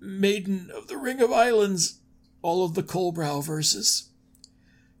 maiden of the Ring of Islands, all of the Kolbrow verses.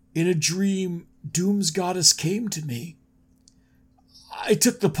 In a dream, Doom's goddess came to me. I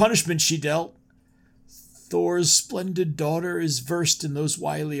took the punishment she dealt. Thor's splendid daughter is versed in those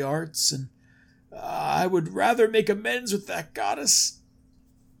wily arts, and I would rather make amends with that goddess.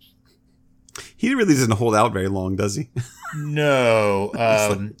 He really doesn't hold out very long, does he? No.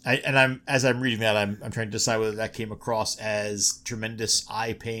 As I'm reading that, I'm trying to decide whether that came across as tremendous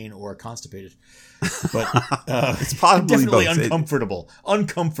eye pain or constipated. But it's probably definitely both. uncomfortable.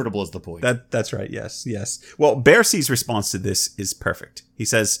 Uncomfortable is the point. That's right. Yes. Well, Bercy's response to this is perfect. He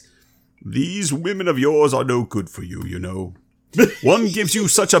says, "These women of yours are no good for you, you know. One gives you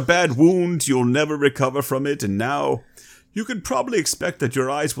such a bad wound, you'll never recover from it, and now you can probably expect that your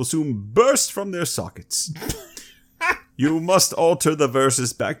eyes will soon burst from their sockets. You must alter the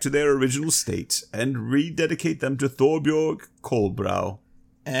verses back to their original state and rededicate them to Thorbjorg Coldbrow."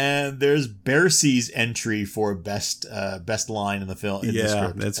 And there's Bercy's entry for best line in the film. In the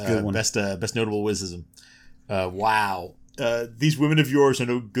script. That's a good one. Best notable witticism. Wow. These women of yours are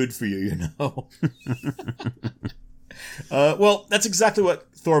no good for you, you know. Well, that's exactly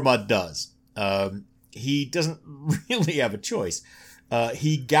what Thormod does. He doesn't really have a choice.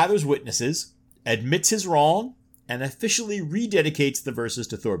 He gathers witnesses, admits his wrong, and officially rededicates the verses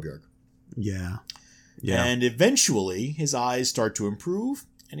to Thorbjorg. Yeah. And eventually, his eyes start to improve,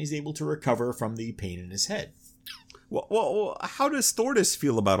 and he's able to recover from the pain in his head. Well, how does Thordis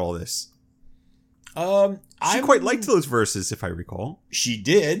feel about all this? She quite liked those verses, if I recall. She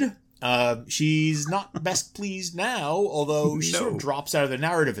did. She's not best pleased now, although she sort of drops out of the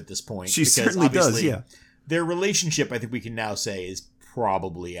narrative at this point. She certainly does, yeah. Their relationship, I think we can now say, is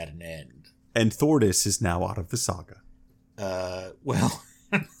probably at an end. And Thordis is now out of the saga. Well...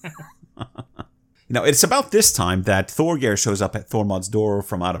 Now, it's about this time that Thorgeir shows up at Thormod's door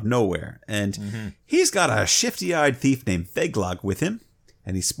from out of nowhere, and he's got a shifty-eyed thief named Theglag with him,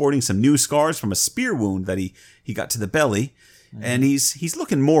 and he's sporting some new scars from a spear wound that he got to the belly, and he's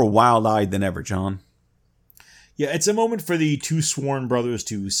looking more wild-eyed than ever, John. Yeah, it's a moment for the two sworn brothers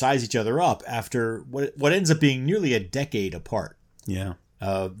to size each other up after what ends up being nearly a decade apart. Yeah.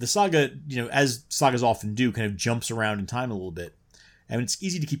 The saga, as sagas often do, kind of jumps around in time a little bit. And it's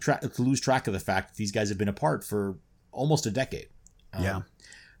easy to lose track of the fact that these guys have been apart for almost a decade. Yeah.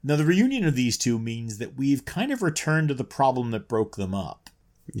 Now, the reunion of these two means that we've kind of returned to the problem that broke them up.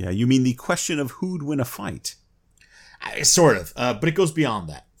 Yeah, you mean the question of who'd win a fight? Sort of, but it goes beyond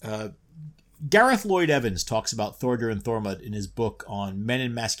that. Gareth Lloyd Evans talks about Thorgeir and Thormod in his book on men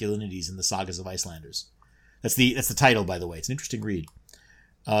and masculinities in the sagas of Icelanders. That's the title, by the way. It's an interesting read.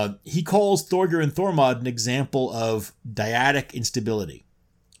 He calls Thorgeir and Thormod an example of dyadic instability.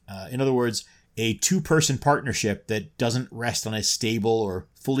 In other words, a two-person partnership that doesn't rest on a stable or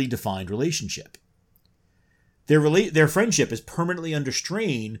fully defined relationship. Their friendship is permanently under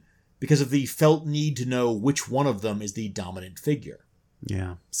strain because of the felt need to know which one of them is the dominant figure.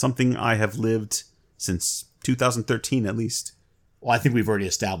 Yeah, something I have lived since 2013 at least. Well, I think we've already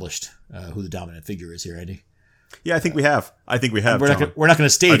established who the dominant figure is here, Andy. Yeah, I think we have. We're not going to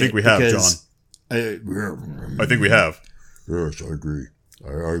state it. I think we have, because, John. I think we have. Yes, I agree.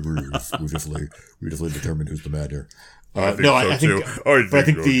 I agree. We definitely determined who's the man here.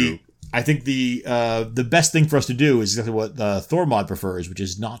 I think the best thing for us to do is exactly what Thormod prefers, which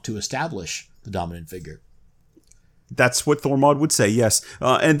is not to establish the dominant figure. That's what Thormod would say, yes.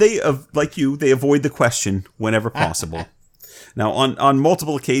 And they, like you, they avoid the question whenever possible. Now, on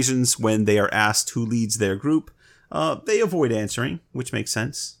multiple occasions when they are asked who leads their group, they avoid answering, which makes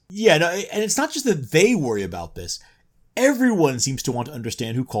sense. Yeah, no, and it's not just that they worry about this. Everyone seems to want to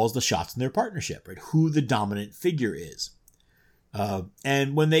understand who calls the shots in their partnership, right? Who the dominant figure is.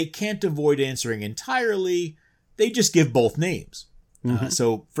 And when they can't avoid answering entirely, they just give both names.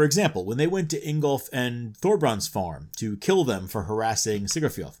 So, for example, when they went to Ingolf and Thorbrand's farm to kill them for harassing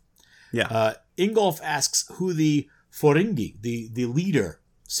Sigurfjörð, Ingolf asks who the Foringi, the leader,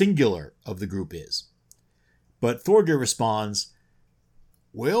 singular, of the group is. But Thorgeir responds,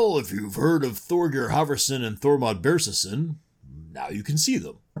 "Well, if you've heard of Thorgeir Haverson and Thormod Bersason, now you can see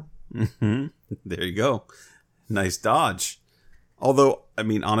them." There you go. Nice dodge. Although, I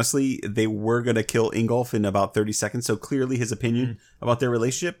mean, honestly, they were going to kill Ingolf in about 30 seconds, so clearly his opinion about their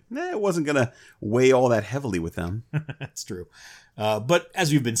relationship, it wasn't going to weigh all that heavily with them. That's true. But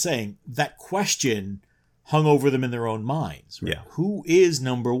as we've been saying, that question hung over them in their own minds. Right? Yeah. Who is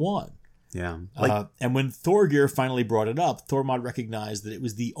number one? Yeah. And when Thorgeir finally brought it up, Thormod recognized that it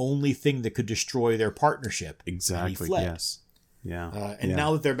was the only thing that could destroy their partnership. Exactly, and he fled. Yes. Yeah.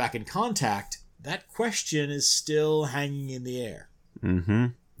 Now that they're back in contact, that question is still hanging in the air.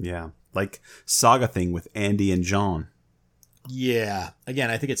 Yeah. Like Saga thing with Andy and John. Yeah.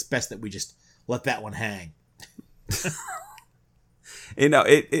 Again, I think it's best that we just let that one hang.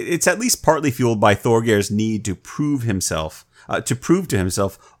 It's at least partly fueled by Thorgeir's need to prove himself to prove to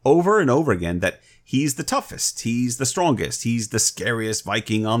himself over and over again that he's the toughest, he's the strongest, he's the scariest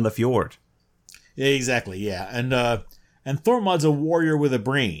Viking on the fjord. Exactly, yeah. And Thormod's a warrior with a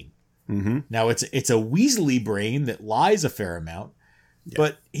brain. Mm-hmm. Now, it's a Weasley brain that lies a fair amount,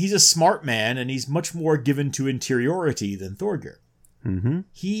 but he's a smart man, and he's much more given to interiority than Thorgir. Mm-hmm.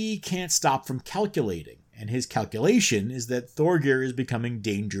 He can't stop from calculating, and his calculation is that Thorgir is becoming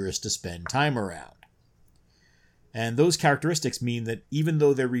dangerous to spend time around. And those characteristics mean that even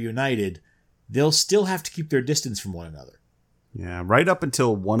though they're reunited, they'll still have to keep their distance from one another. Yeah, right up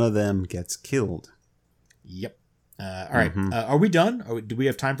until one of them gets killed. Yep. All right. Are we done? Do we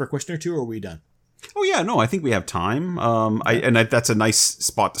have time for a question or two, or are we done? Oh yeah, no, I think we have time. That's a nice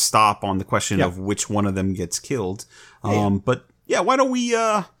spot to stop on the question of which one of them gets killed. But yeah, why don't we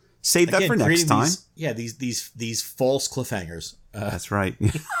save that for next time? These false cliffhangers. That's right.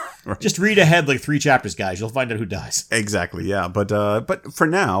 Right. Just read ahead like 3 chapters, guys. You'll find out who dies. Exactly. Yeah, but for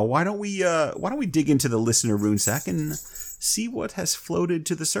now, why don't we dig into the listener rune sack and see what has floated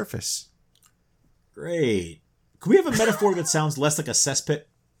to the surface? Great. Could we have a metaphor that sounds less like a cesspit?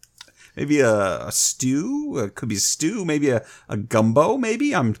 Maybe a stew. It could be a stew. Maybe a gumbo.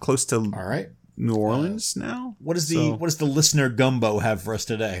 Maybe I'm close to all right. New Orleans now. What does the listener gumbo have for us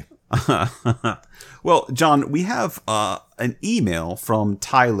today? Well, John, we have an email from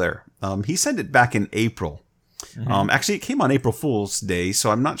Tyler. He sent it back in April. Mm-hmm. Actually, it came on April Fool's Day, so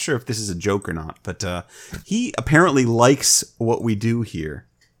I'm not sure if this is a joke or not. But he apparently likes what we do here.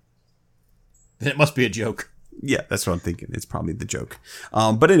 Then it must be a joke. Yeah, that's what I'm thinking. It's probably the joke.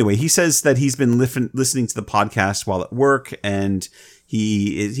 But anyway, he says that he's been listening to the podcast while at work, and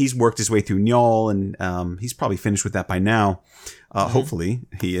he's worked his way through Njal, and he's probably finished with that by now. Hopefully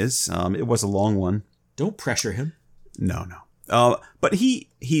he is. It was a long one. Don't pressure him. No. But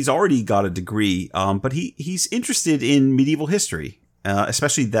he's already got a degree. But he's interested in medieval history,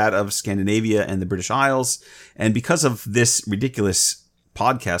 especially that of Scandinavia and the British Isles. And because of this ridiculous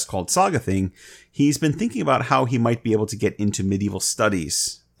podcast called Saga Thing, he's been thinking about how he might be able to get into medieval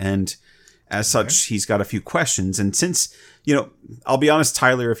studies. And as such, he's got a few questions. And since, I'll be honest,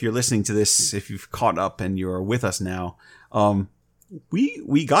 Tyler, if you're listening to this, if you've caught up and you're with us now,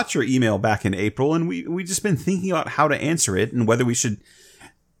 we got your email back in April, and we just been thinking about how to answer it and whether we should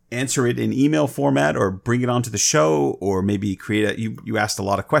answer it in email format or bring it onto the show, or maybe create you asked a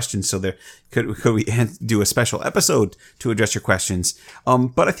lot of questions, so there could we do a special episode to address your questions.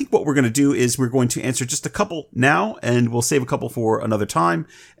 But I think what we're going to do is we're going to answer just a couple now, and we'll save a couple for another time,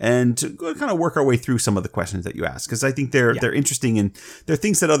 and kind of work our way through some of the questions that you asked, because I think they're interesting, and they're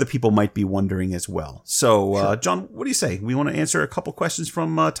things that other people might be wondering as well. So, sure. John, what do you say? We want to answer a couple questions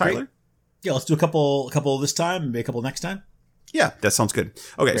from Tyler? Great. Yeah, let's do a couple this time, maybe a couple next time. Yeah, that sounds good.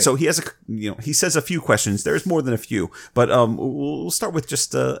 Okay, great. So he has he says a few questions. There's more than a few, but we'll start with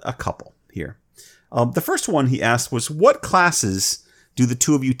just a couple here. The first one he asked was, what classes do the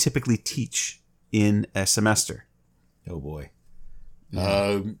two of you typically teach in a semester? Oh boy.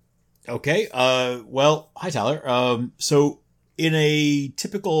 Okay. Well, hi Tyler. So in a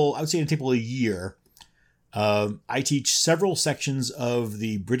typical year, I teach several sections of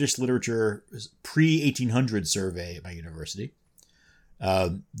the British literature pre-1800 survey at my university.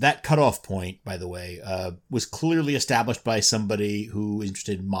 That cutoff point, by the way, was clearly established by somebody who is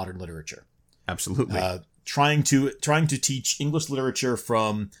interested in modern literature. Absolutely. Trying to teach English literature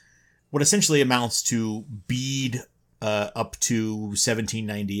from what essentially amounts to Bede up to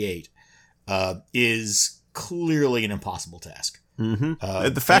 1798 is clearly an impossible task.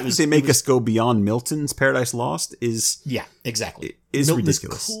 Mm-hmm. The fact that they make us go beyond Milton's Paradise Lost is... Yeah, exactly. Is Milton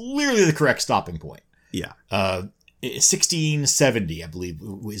ridiculous. Is clearly the correct stopping point. Yeah. 1670, I believe,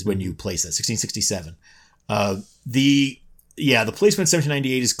 is when you place that. 1667. The placement of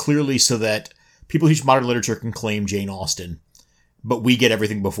 1798 is clearly so that people who teach modern literature can claim Jane Austen, but we get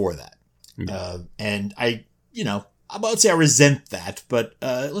everything before that. Mm-hmm. And I would say I resent that, but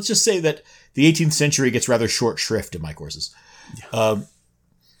let's just say that the 18th century gets rather short shrift in my courses. Yeah.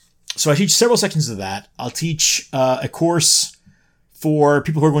 So I teach several sections of that. I'll teach a course for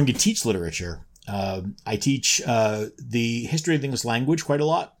people who are going to teach literature. I teach the history of the English language quite a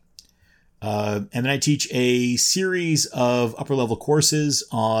lot. And then I teach a series of upper level courses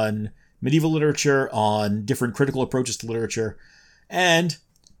on medieval literature, on different critical approaches to literature, and,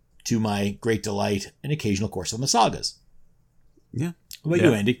 to my great delight, an occasional course on the sagas. Yeah. What about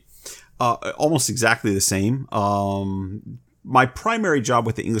you, Andy? Almost exactly the same. My primary job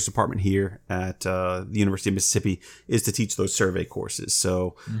with the English department here at the University of Mississippi is to teach those survey courses.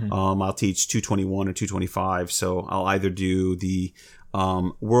 So I'll teach 221 or 225. So I'll either do the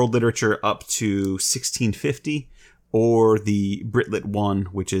world literature up to 1650, or the Britlit 1,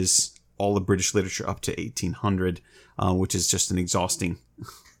 which is all the British literature up to 1800, which is just an exhausting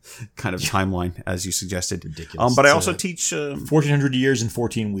kind of timeline, as you suggested. Ridiculous. But I also teach 1,400 years and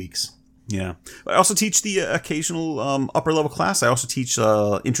 14 weeks. Yeah. I also teach the occasional upper level class. I also teach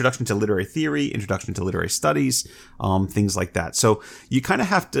Introduction to Literary Theory, Introduction to Literary Studies, things like that. So you kind of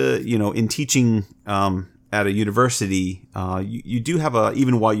have to, in teaching at a university, you do have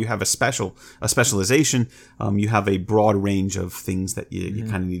even while you have a specialization, you have a broad range of things that you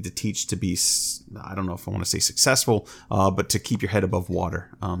kind of need to teach to be, I don't know if I want to say successful, but to keep your head above water.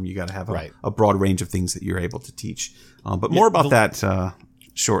 You got to have a broad range of things that you're able to teach. But more about that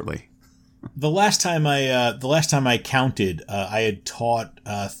shortly. The last time I counted, I had taught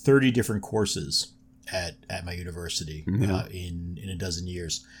 30 different courses at my university in a dozen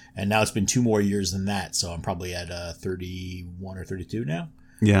years, and now it's been 2 more years than that, so I'm probably at 31 or 32 now.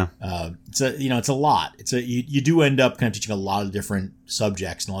 Yeah, it's a lot. You do end up kind of teaching a lot of different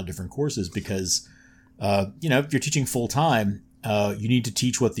subjects and a lot of different courses because if you're teaching full time, you need to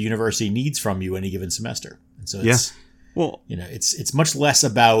teach what the university needs from you any given semester, and so it's. Well, it's much less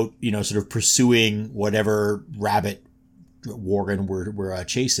about, sort of pursuing whatever rabbit warren we're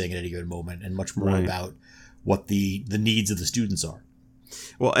chasing at any given moment, and much more about what the needs of the students are.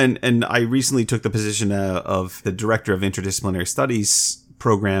 Well, and I recently took the position of the director of interdisciplinary studies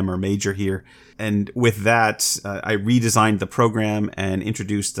program or major here. And with that, I redesigned the program and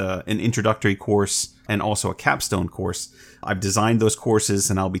introduced an introductory course and also a capstone course. I've designed those courses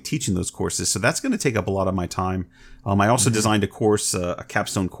and I'll be teaching those courses. So that's going to take up a lot of my time. I also designed a course, a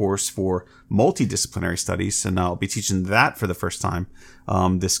capstone course for multidisciplinary studies, and I'll be teaching that for the first time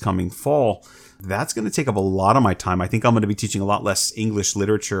this coming fall. That's going to take up a lot of my time. I think I'm going to be teaching a lot less English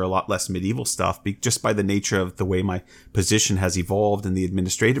literature, a lot less medieval stuff, just by the nature of the way my position has evolved and the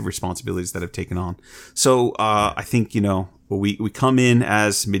administrative responsibilities that I've taken on. So I think, we come in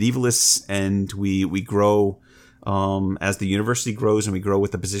as medievalists and we grow as the university grows, and we grow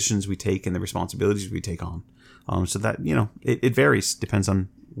with the positions we take and the responsibilities we take on. So that, it varies, depends on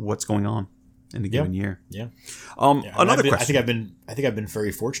what's going on in a given year. Yeah. Another question. I think I've been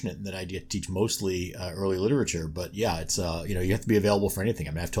very fortunate in that I get to teach mostly early literature, but yeah, it's you have to be available for anything.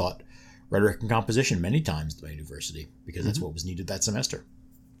 I mean, I've taught rhetoric and composition many times at my university because that's what was needed that semester.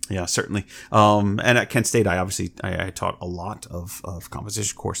 Yeah, certainly. And at Kent State, I taught a lot of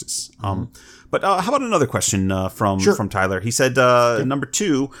composition courses. But how about another question from Tyler? He said, number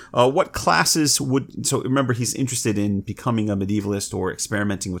 2, what classes so remember, he's interested in becoming a medievalist or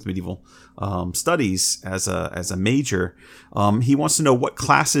experimenting with medieval studies as a major. He wants to know, what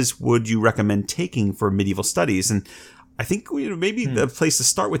classes would you recommend taking for medieval studies? And I think maybe the place to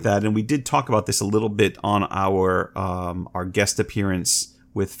start with that, and we did talk about this a little bit on our guest appearance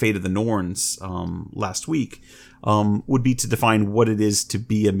with Fate of the Norns last week, would be to define what it is to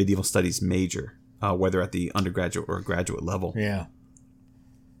be a medieval studies major, whether at the undergraduate or graduate level. Yeah.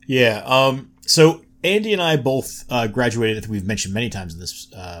 So Andy and I both graduated, I think we've mentioned many times in this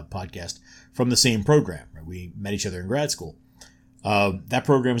podcast, from the same program. Right? We met each other in grad school. That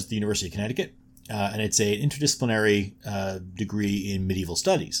program is at the University of Connecticut, and it's an interdisciplinary degree in medieval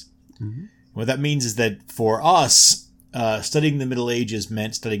studies. Mm-hmm. What that means is that for us, studying the Middle Ages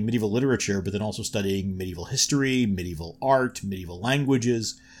meant studying medieval literature, but then also studying medieval history, medieval art, medieval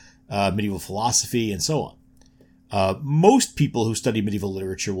languages, medieval philosophy, and so on. Most people who study medieval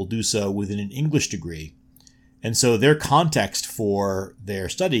literature will do so within an English degree, and so their context for their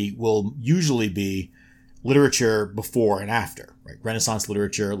study will usually be literature before and after, right? Renaissance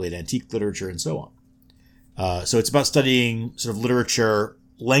literature, late antique literature, and so on. So it's about studying sort of literature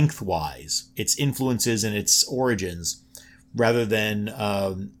lengthwise, its influences and its origins, rather than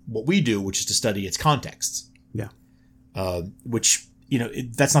what we do, which is to study its contexts. Yeah. Which,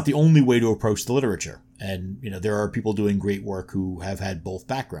 that's not the only way to approach the literature. And, there are people doing great work who have had both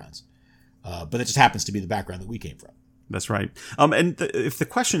backgrounds. But that just happens to be the background that we came from. That's right. And if the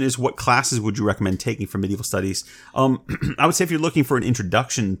question is, what classes would you recommend taking for medieval studies? I would say if you're looking for an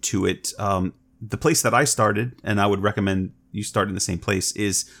introduction to it, the place that I started, and I would recommend you start in the same place,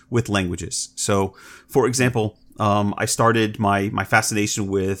 is with languages. So, for example, I started my fascination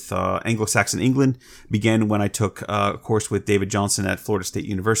with Anglo-Saxon England began when I took a course with David Johnson at Florida State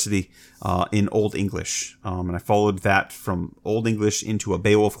University in Old English. And I followed that from Old English into a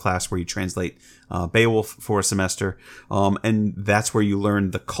Beowulf class where you translate Beowulf for a semester. And that's where you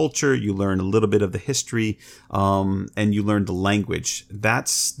learn the culture, you learn a little bit of the history, and you learn the language.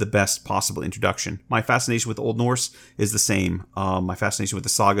 That's the best possible introduction. My fascination with Old Norse is the same. My fascination with the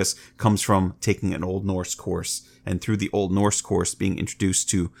sagas comes from taking an Old Norse course, and through the Old Norse course being introduced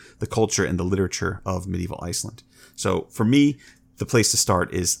to the culture and the literature of medieval Iceland. So for me, the place to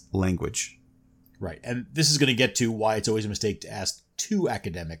start is language. Right. And this is going to get to why it's always a mistake to ask two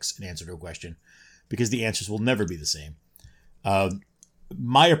academics an answer to a question, because the answers will never be the same.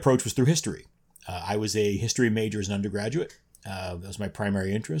 My approach was through history. I was a history major as an undergraduate. That was my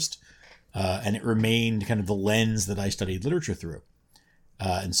primary interest. And it remained kind of the lens that I studied literature through.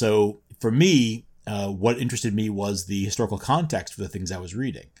 And so for me, what interested me was the historical context for the things I was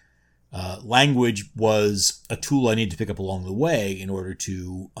reading. Language was a tool I needed to pick up along the way in order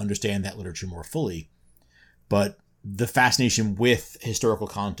to understand that literature more fully. But the fascination with historical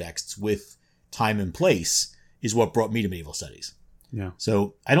contexts, with time and place, is what brought me to medieval studies. Yeah.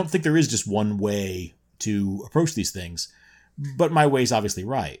 So I don't think there is just one way to approach these things, but my way is obviously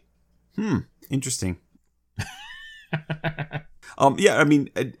right. Interesting. Yeah, I mean,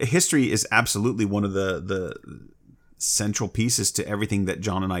 history is absolutely one of the central pieces to everything that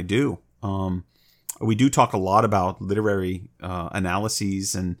John and I do. We do talk a lot about literary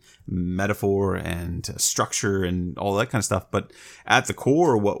analyses and metaphor and structure and all that kind of stuff. But at the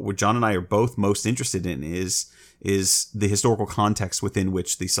core, what John and I are both most interested in is the historical context within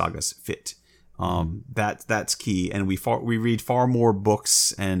which the sagas fit. That's key. And we read far more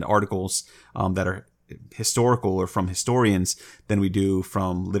books and articles that are historical or from historians than we do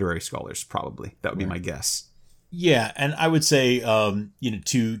from literary scholars, probably. That would be my guess. Yeah, and I would say,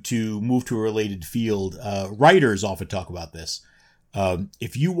 to move to a related field, writers often talk about this.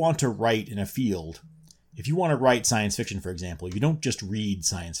 If you want to write in a field, if you want to write science fiction, for example, you don't just read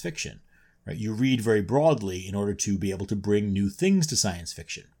science fiction, right? You read very broadly in order to be able to bring new things to science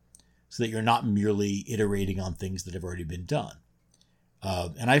fiction, so that you're not merely iterating on things that have already been done.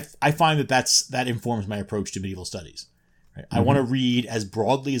 And I find that informs my approach to medieval studies. Right? I want to read as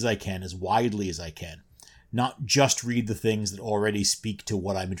broadly as I can, as widely as I can. Not just read the things that already speak to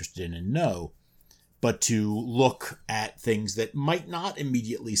what I'm interested in and know, but to look at things that might not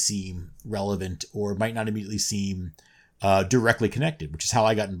immediately seem relevant or might not immediately seem directly connected, which is how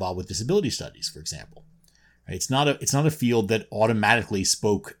I got involved with disability studies, for example. Right? It's not a field that automatically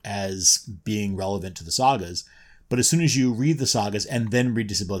spoke as being relevant to the sagas, but as soon as you read the sagas and then read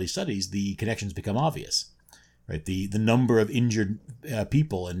disability studies, the connections become obvious. Right? The number of injured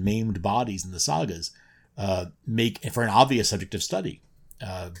people and maimed bodies in the sagas make for an obvious subject of study.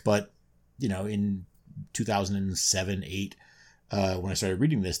 But, in 2007, 8, when I started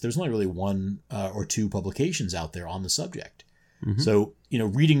reading this, there's only really one or two publications out there on the subject. So,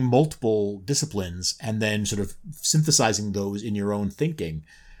 reading multiple disciplines and then sort of synthesizing those in your own thinking,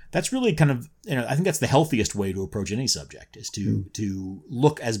 that's really kind of, I think that's the healthiest way to approach any subject, is to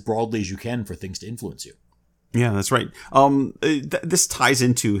look as broadly as you can for things to influence you. Yeah, that's right. This ties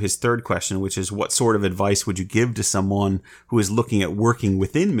into his third question, which is, what sort of advice would you give to someone who is looking at working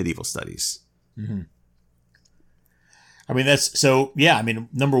within medieval studies? Mm-hmm. I mean,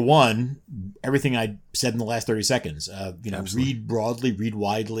 number one, everything I said in the last 30 seconds, read broadly, read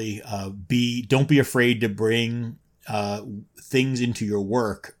widely, don't be afraid to bring things into your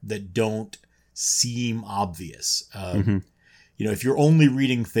work that don't seem obvious. If you're only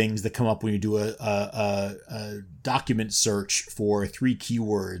reading things that come up when you do a document search for 3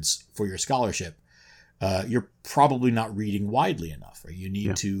 keywords for your scholarship, you're probably not reading widely enough. Right? You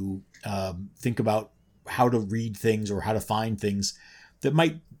need to think about how to read things or how to find things that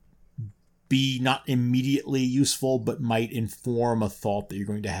might be not immediately useful, but might inform a thought that you're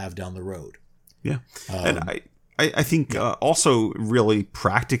going to have down the road. Yeah. And I think also, really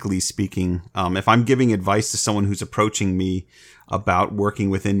practically speaking, if I'm giving advice to someone who's approaching me about working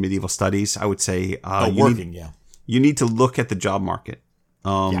within medieval studies, I would say you need to look at the job market.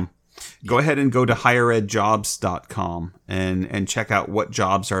 Go ahead and go to higheredjobs.com and check out what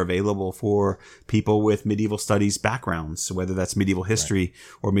jobs are available for people with medieval studies backgrounds, whether that's medieval history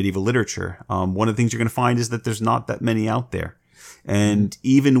or medieval literature. One of the things you're going to find is that there's not that many out there. And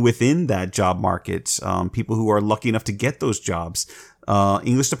even within that job market, people who are lucky enough to get those jobs,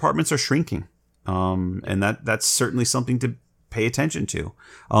 English departments are shrinking. And that's certainly something to pay attention to.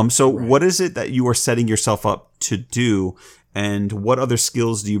 What is it that you are setting yourself up to do? And what other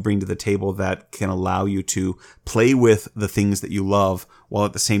skills do you bring to the table that can allow you to play with the things that you love while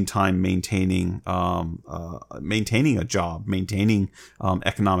at the same time maintaining a job, maintaining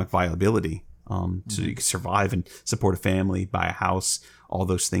economic viability? So you can survive and support a family, buy a house, all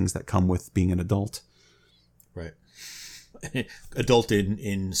those things that come with being an adult. Right. Adult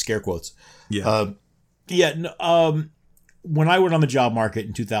in scare quotes. Yeah. When I went on the job market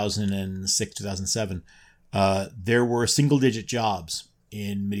in 2006, 2007, there were single-digit jobs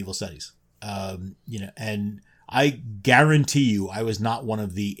in medieval studies. And I guarantee you I was not one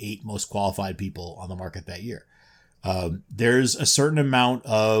of the 8 most qualified people on the market that year. There's a certain amount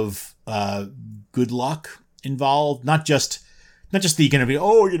of good luck involved, not just the kind of,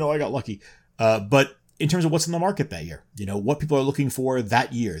 I got lucky, but in terms of what's in the market that year, what people are looking for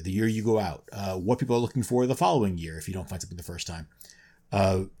that year, the year you go out, what people are looking for the following year if you don't find something the first time.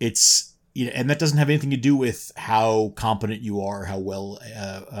 It's, and that doesn't have anything to do with how competent you are, how well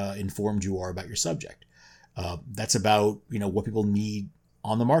informed you are about your subject. That's about, what people need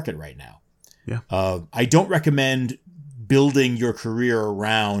on the market right now. Yeah. I don't recommend building your career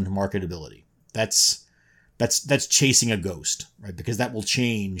around marketability. That's chasing a ghost, right? Because that will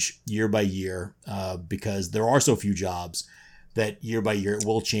change year by year, because there are so few jobs that year by year it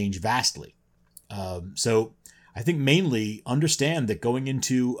will change vastly. So I think mainly understand that going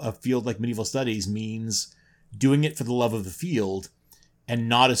into a field like medieval studies means doing it for the love of the field and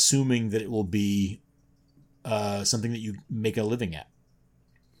not assuming that it will be something that you make a living at.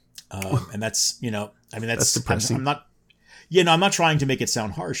 And that's, that's depressing. I'm not trying to make it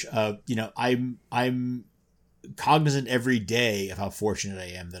sound harsh. I'm cognizant every day of how fortunate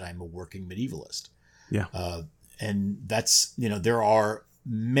I am that I'm a working medievalist. Yeah. And that's, there are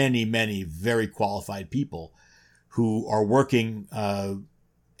many, many very qualified people who are working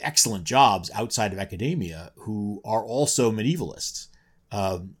excellent jobs outside of academia who are also medievalists,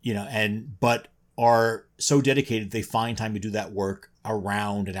 but are so dedicated they find time to do that work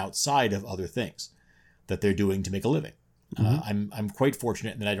around and outside of other things that they're doing to make a living. I'm quite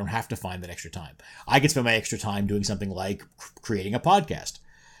fortunate in that I don't have to find that extra time. I can spend my extra time doing something like creating a podcast,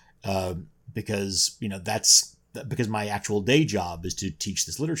 because that's because my actual day job is to teach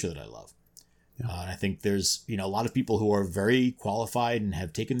this literature that I love. Yeah. And I think there's a lot of people who are very qualified and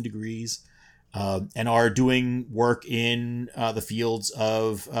have taken degrees, and are doing work in the fields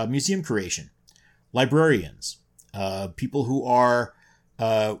of museum creation, librarians, people who are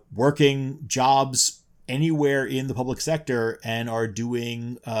working jobs anywhere in the public sector and are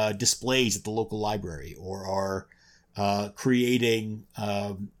doing displays at the local library, or are creating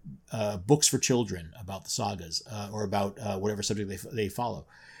books for children about the sagas, or about whatever subject they follow.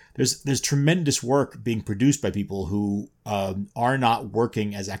 There's tremendous work being produced by people who are not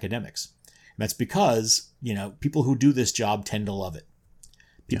working as academics. And that's because, people who do this job tend to love it.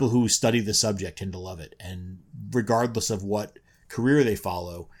 People who study the subject tend to love it. And regardless of what career they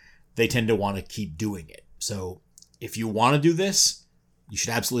follow, they tend to want to keep doing it. So if you want to do this, you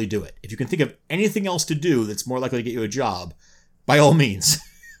should absolutely do it. If you can think of anything else to do that's more likely to get you a job, by all means,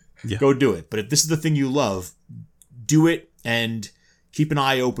 go do it. But if this is the thing you love, do it and keep an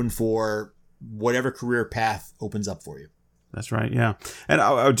eye open for whatever career path opens up for you. That's right. Yeah. And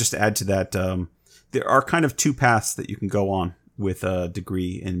I would just add to that, there are kind of two paths that you can go on with a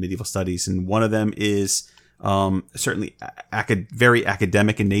degree in medieval studies. And one of them is certainly very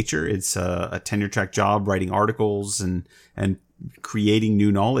academic in nature. It's a tenure track job, writing articles and creating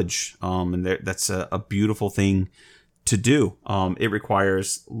new knowledge. And that's a beautiful thing to do. It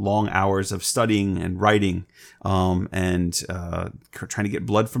requires long hours of studying and writing, and trying to get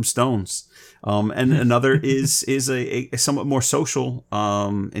blood from stones. And another is a somewhat more social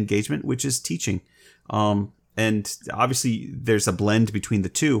engagement, which is teaching. And obviously there's a blend between the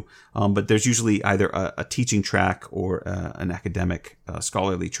two, but there's usually either a teaching track or an academic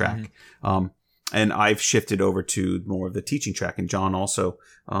scholarly track. And I've shifted over to more of the teaching track, and John also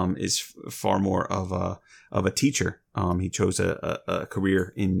is far more of a teacher. He chose a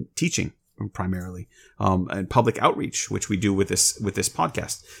career in teaching primarily, and public outreach, which we do with this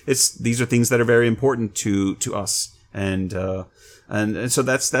podcast. These are things that are very important to us, and so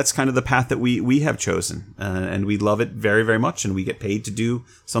that's kind of the path that we have chosen, and we love it very, very much, and we get paid to do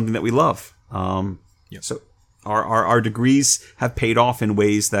something that we love. So our degrees have paid off in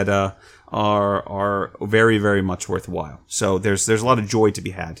ways that are very, very much worthwhile. So there's a lot of joy to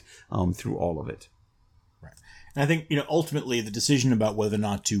be had through all of it. Right. And I think, ultimately the decision about whether or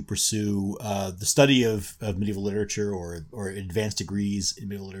not to pursue the study of medieval literature or advanced degrees in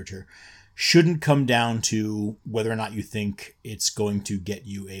medieval literature shouldn't come down to whether or not you think it's going to get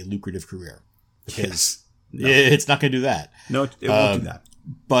you a lucrative career, because it's not going to do that. No, it won't do that.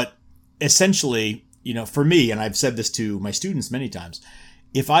 But essentially, for me, and I've said this to my students many times,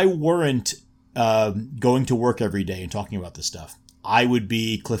 if I weren't going to work every day and talking about this stuff, I would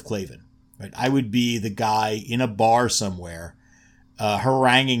be Cliff Clavin, right? I would be the guy in a bar somewhere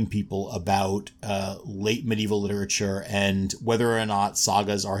haranguing people about late medieval literature and whether or not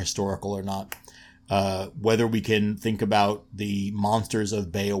sagas are historical or not, whether we can think about the monsters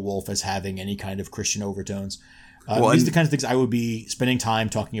of Beowulf as having any kind of Christian overtones. These are the kinds of things I would be spending time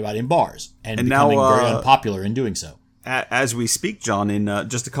talking about in bars and becoming very unpopular in doing so. As we speak, John, in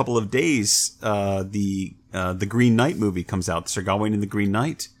just a couple of days, the the Green Knight movie comes out, Sir Gawain and the Green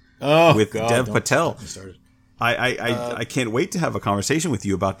Knight, with God, Dev don't Patel. get me started. I can't wait to have a conversation with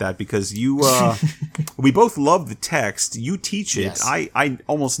you about that because you we both love the text. You teach it. Yes. I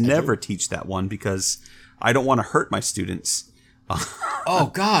almost never teach that one because I don't want to hurt my students.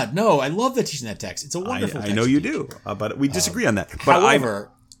 Oh God, no! I love that teaching that text. It's a wonderful. I text know to you teach. do, but we disagree on that. But However,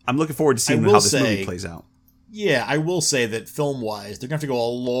 I'm looking forward to seeing I will how this movie say- plays out. yeah, I will say that film-wise, they're going to have to go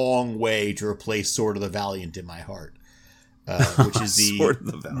a long way to replace Sword of the Valiant in my heart, which is the Sword of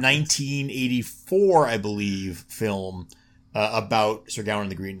the Valiant. 1984, I believe, film about Sir Gawain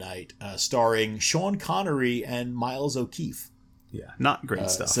and the Green Knight, starring Sean Connery and Miles O'Keefe. Yeah, not great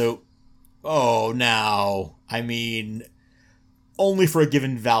stuff. So, now, I mean, only for a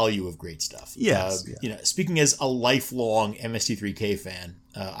given value of great stuff. Yes, yeah. You know, speaking as a lifelong MST3K fan,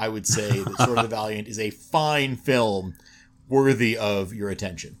 I would say that Sword of the Valiant is a fine film worthy of your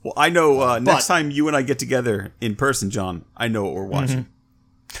attention. Well, I know next but- time you and I get together in person, John, I know what we're watching.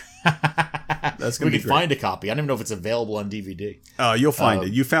 That's We gonna be could great. find a copy. I don't even know if it's available on DVD. You'll find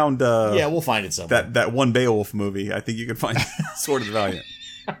it. You found Yeah, we'll find it somewhere. that one Beowulf movie. I think you can find Sword of the Valiant.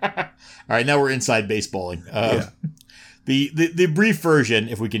 All right, now we're inside baseballing. The brief version,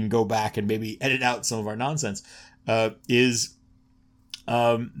 if we can go back and maybe edit out some of our nonsense, is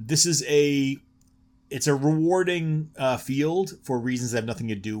this is it's a rewarding field for reasons that have nothing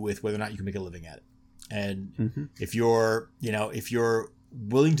to do with whether or not you can make a living at it. And if you're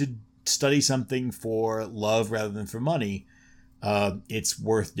willing to study something for love rather than for money, it's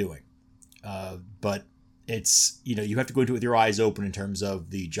worth doing. But it's, you have to go into it with your eyes open in terms of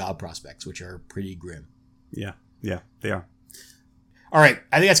the job prospects, which are pretty grim. Yeah, they are. All right,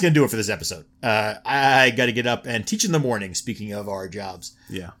 I think that's going to do it for this episode. I got to get up and teach in the morning, speaking of our jobs.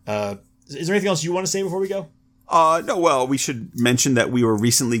 Yeah. Is there anything else you want to say before we go? No, well, we should mention that we were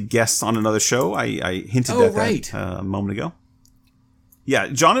recently guests on another show. I hinted at that a moment ago. Yeah,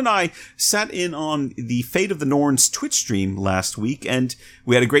 John and I sat in on the Fate of the Norns Twitch stream last week, and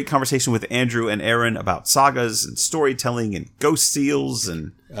we had a great conversation with Andrew and Aaron about sagas and storytelling and ghost seals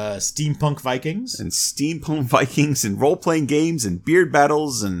and Steampunk Vikings. and steampunk Vikings and role-playing games and beard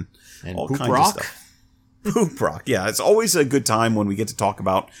battles and all Poop kinds Rock. of stuff. Poop Rock. Yeah, it's always a good time when we get to talk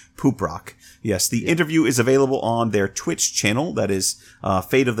about Poop Rock. Yes, the interview is available on their Twitch channel. That is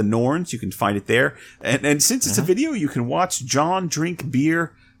Fate of the Norns. You can find it there. And since it's a video, you can watch John drink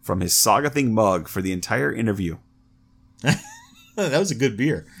beer from his Saga Thing mug for the entire interview. That was a good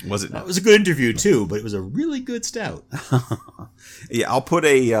beer. Was it That not? was a good interview, too, but it was a really good stout. Yeah, I'll put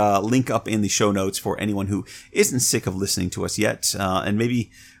a link up in the show notes for anyone who isn't sick of listening to us yet and maybe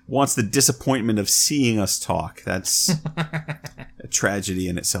wants the disappointment of seeing us talk. That's a tragedy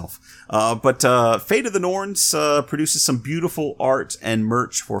in itself. But Fate of the Norns produces some beautiful art and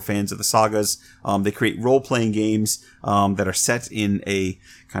merch for fans of the sagas. They create role-playing games that are set in a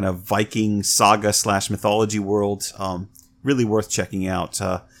kind of Viking saga / mythology world. Really worth checking out.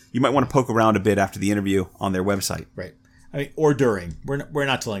 You might want to poke around a bit after the interview on their website. Right. I mean, or during. We're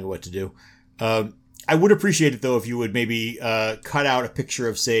not telling you what to do. I would appreciate it, though, if you would maybe cut out a picture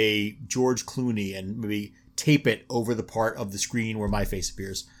of, say, George Clooney and maybe tape it over the part of the screen where my face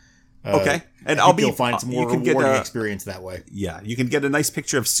appears. Okay. And You'll find some more rewarding experience that way. Yeah, you can get a nice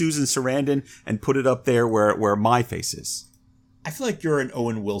picture of Susan Sarandon and put it up there where my face is. I feel like you're an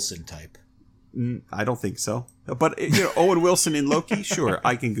Owen Wilson type. I don't think so. But Owen Wilson in Loki, sure,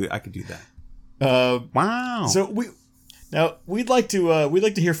 I can do that. Wow. So we'd like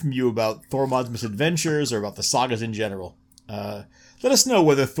to hear from you about Thormod's misadventures or about the sagas in general. Let us know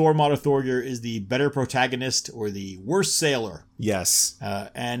whether Thormod or Thorgir is the better protagonist or the worse sailor. Yes.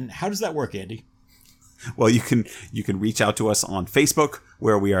 And how does that work, Andy? Well, you can reach out to us on Facebook,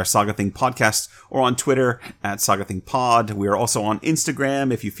 where we are Saga Thing Podcast, or on Twitter at Saga Thing Pod. We are also on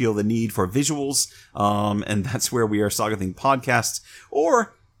Instagram if you feel the need for visuals, and that's where we are Saga Thing Podcast.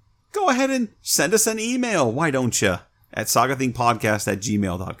 Or go ahead and send us an email, why don't you, at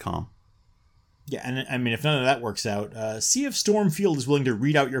sagathingpodcast@gmail.com. Yeah, and I mean, if none of that works out, see if Stormfield is willing to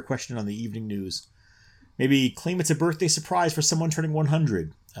read out your question on the evening news. Maybe claim it's a birthday surprise for someone turning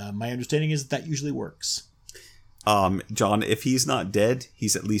 100. My understanding is that usually works. John, if he's not dead,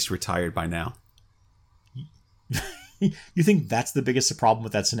 he's at least retired by now. You think that's the biggest problem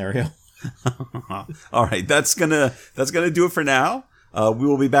with that scenario? All right, that's gonna do it for now. We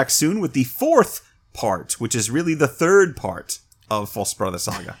will be back soon with the fourth part, which is really the third part of False Brother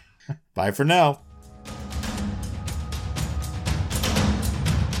Saga. Bye for now.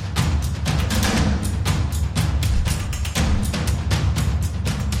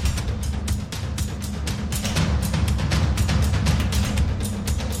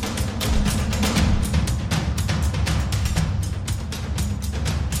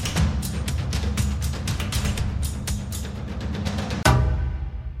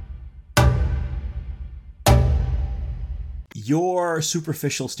 your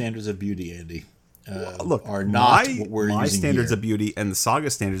superficial standards of beauty, Andy, Look, are not my, what we're my using standards here. of beauty and the saga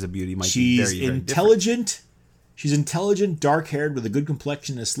standards of beauty might She's be very, very different. intelligent. She's intelligent, dark-haired, with a good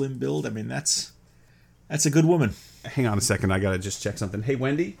complexion and a slim build. I mean, that's a good woman. Hang on a second, I gotta just check something. Hey,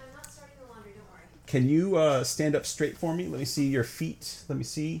 Wendy, I'm not starting the laundry, don't worry. can you stand up straight for me? Let me see your feet. Let me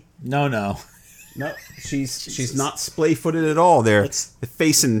see. No. No, she's not splay-footed at all. They're Let's-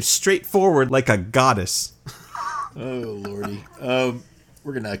 facing straight forward like a goddess. Oh, Lordy.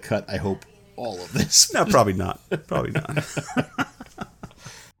 We're going to cut, I hope, all of this. No, probably not. Probably not.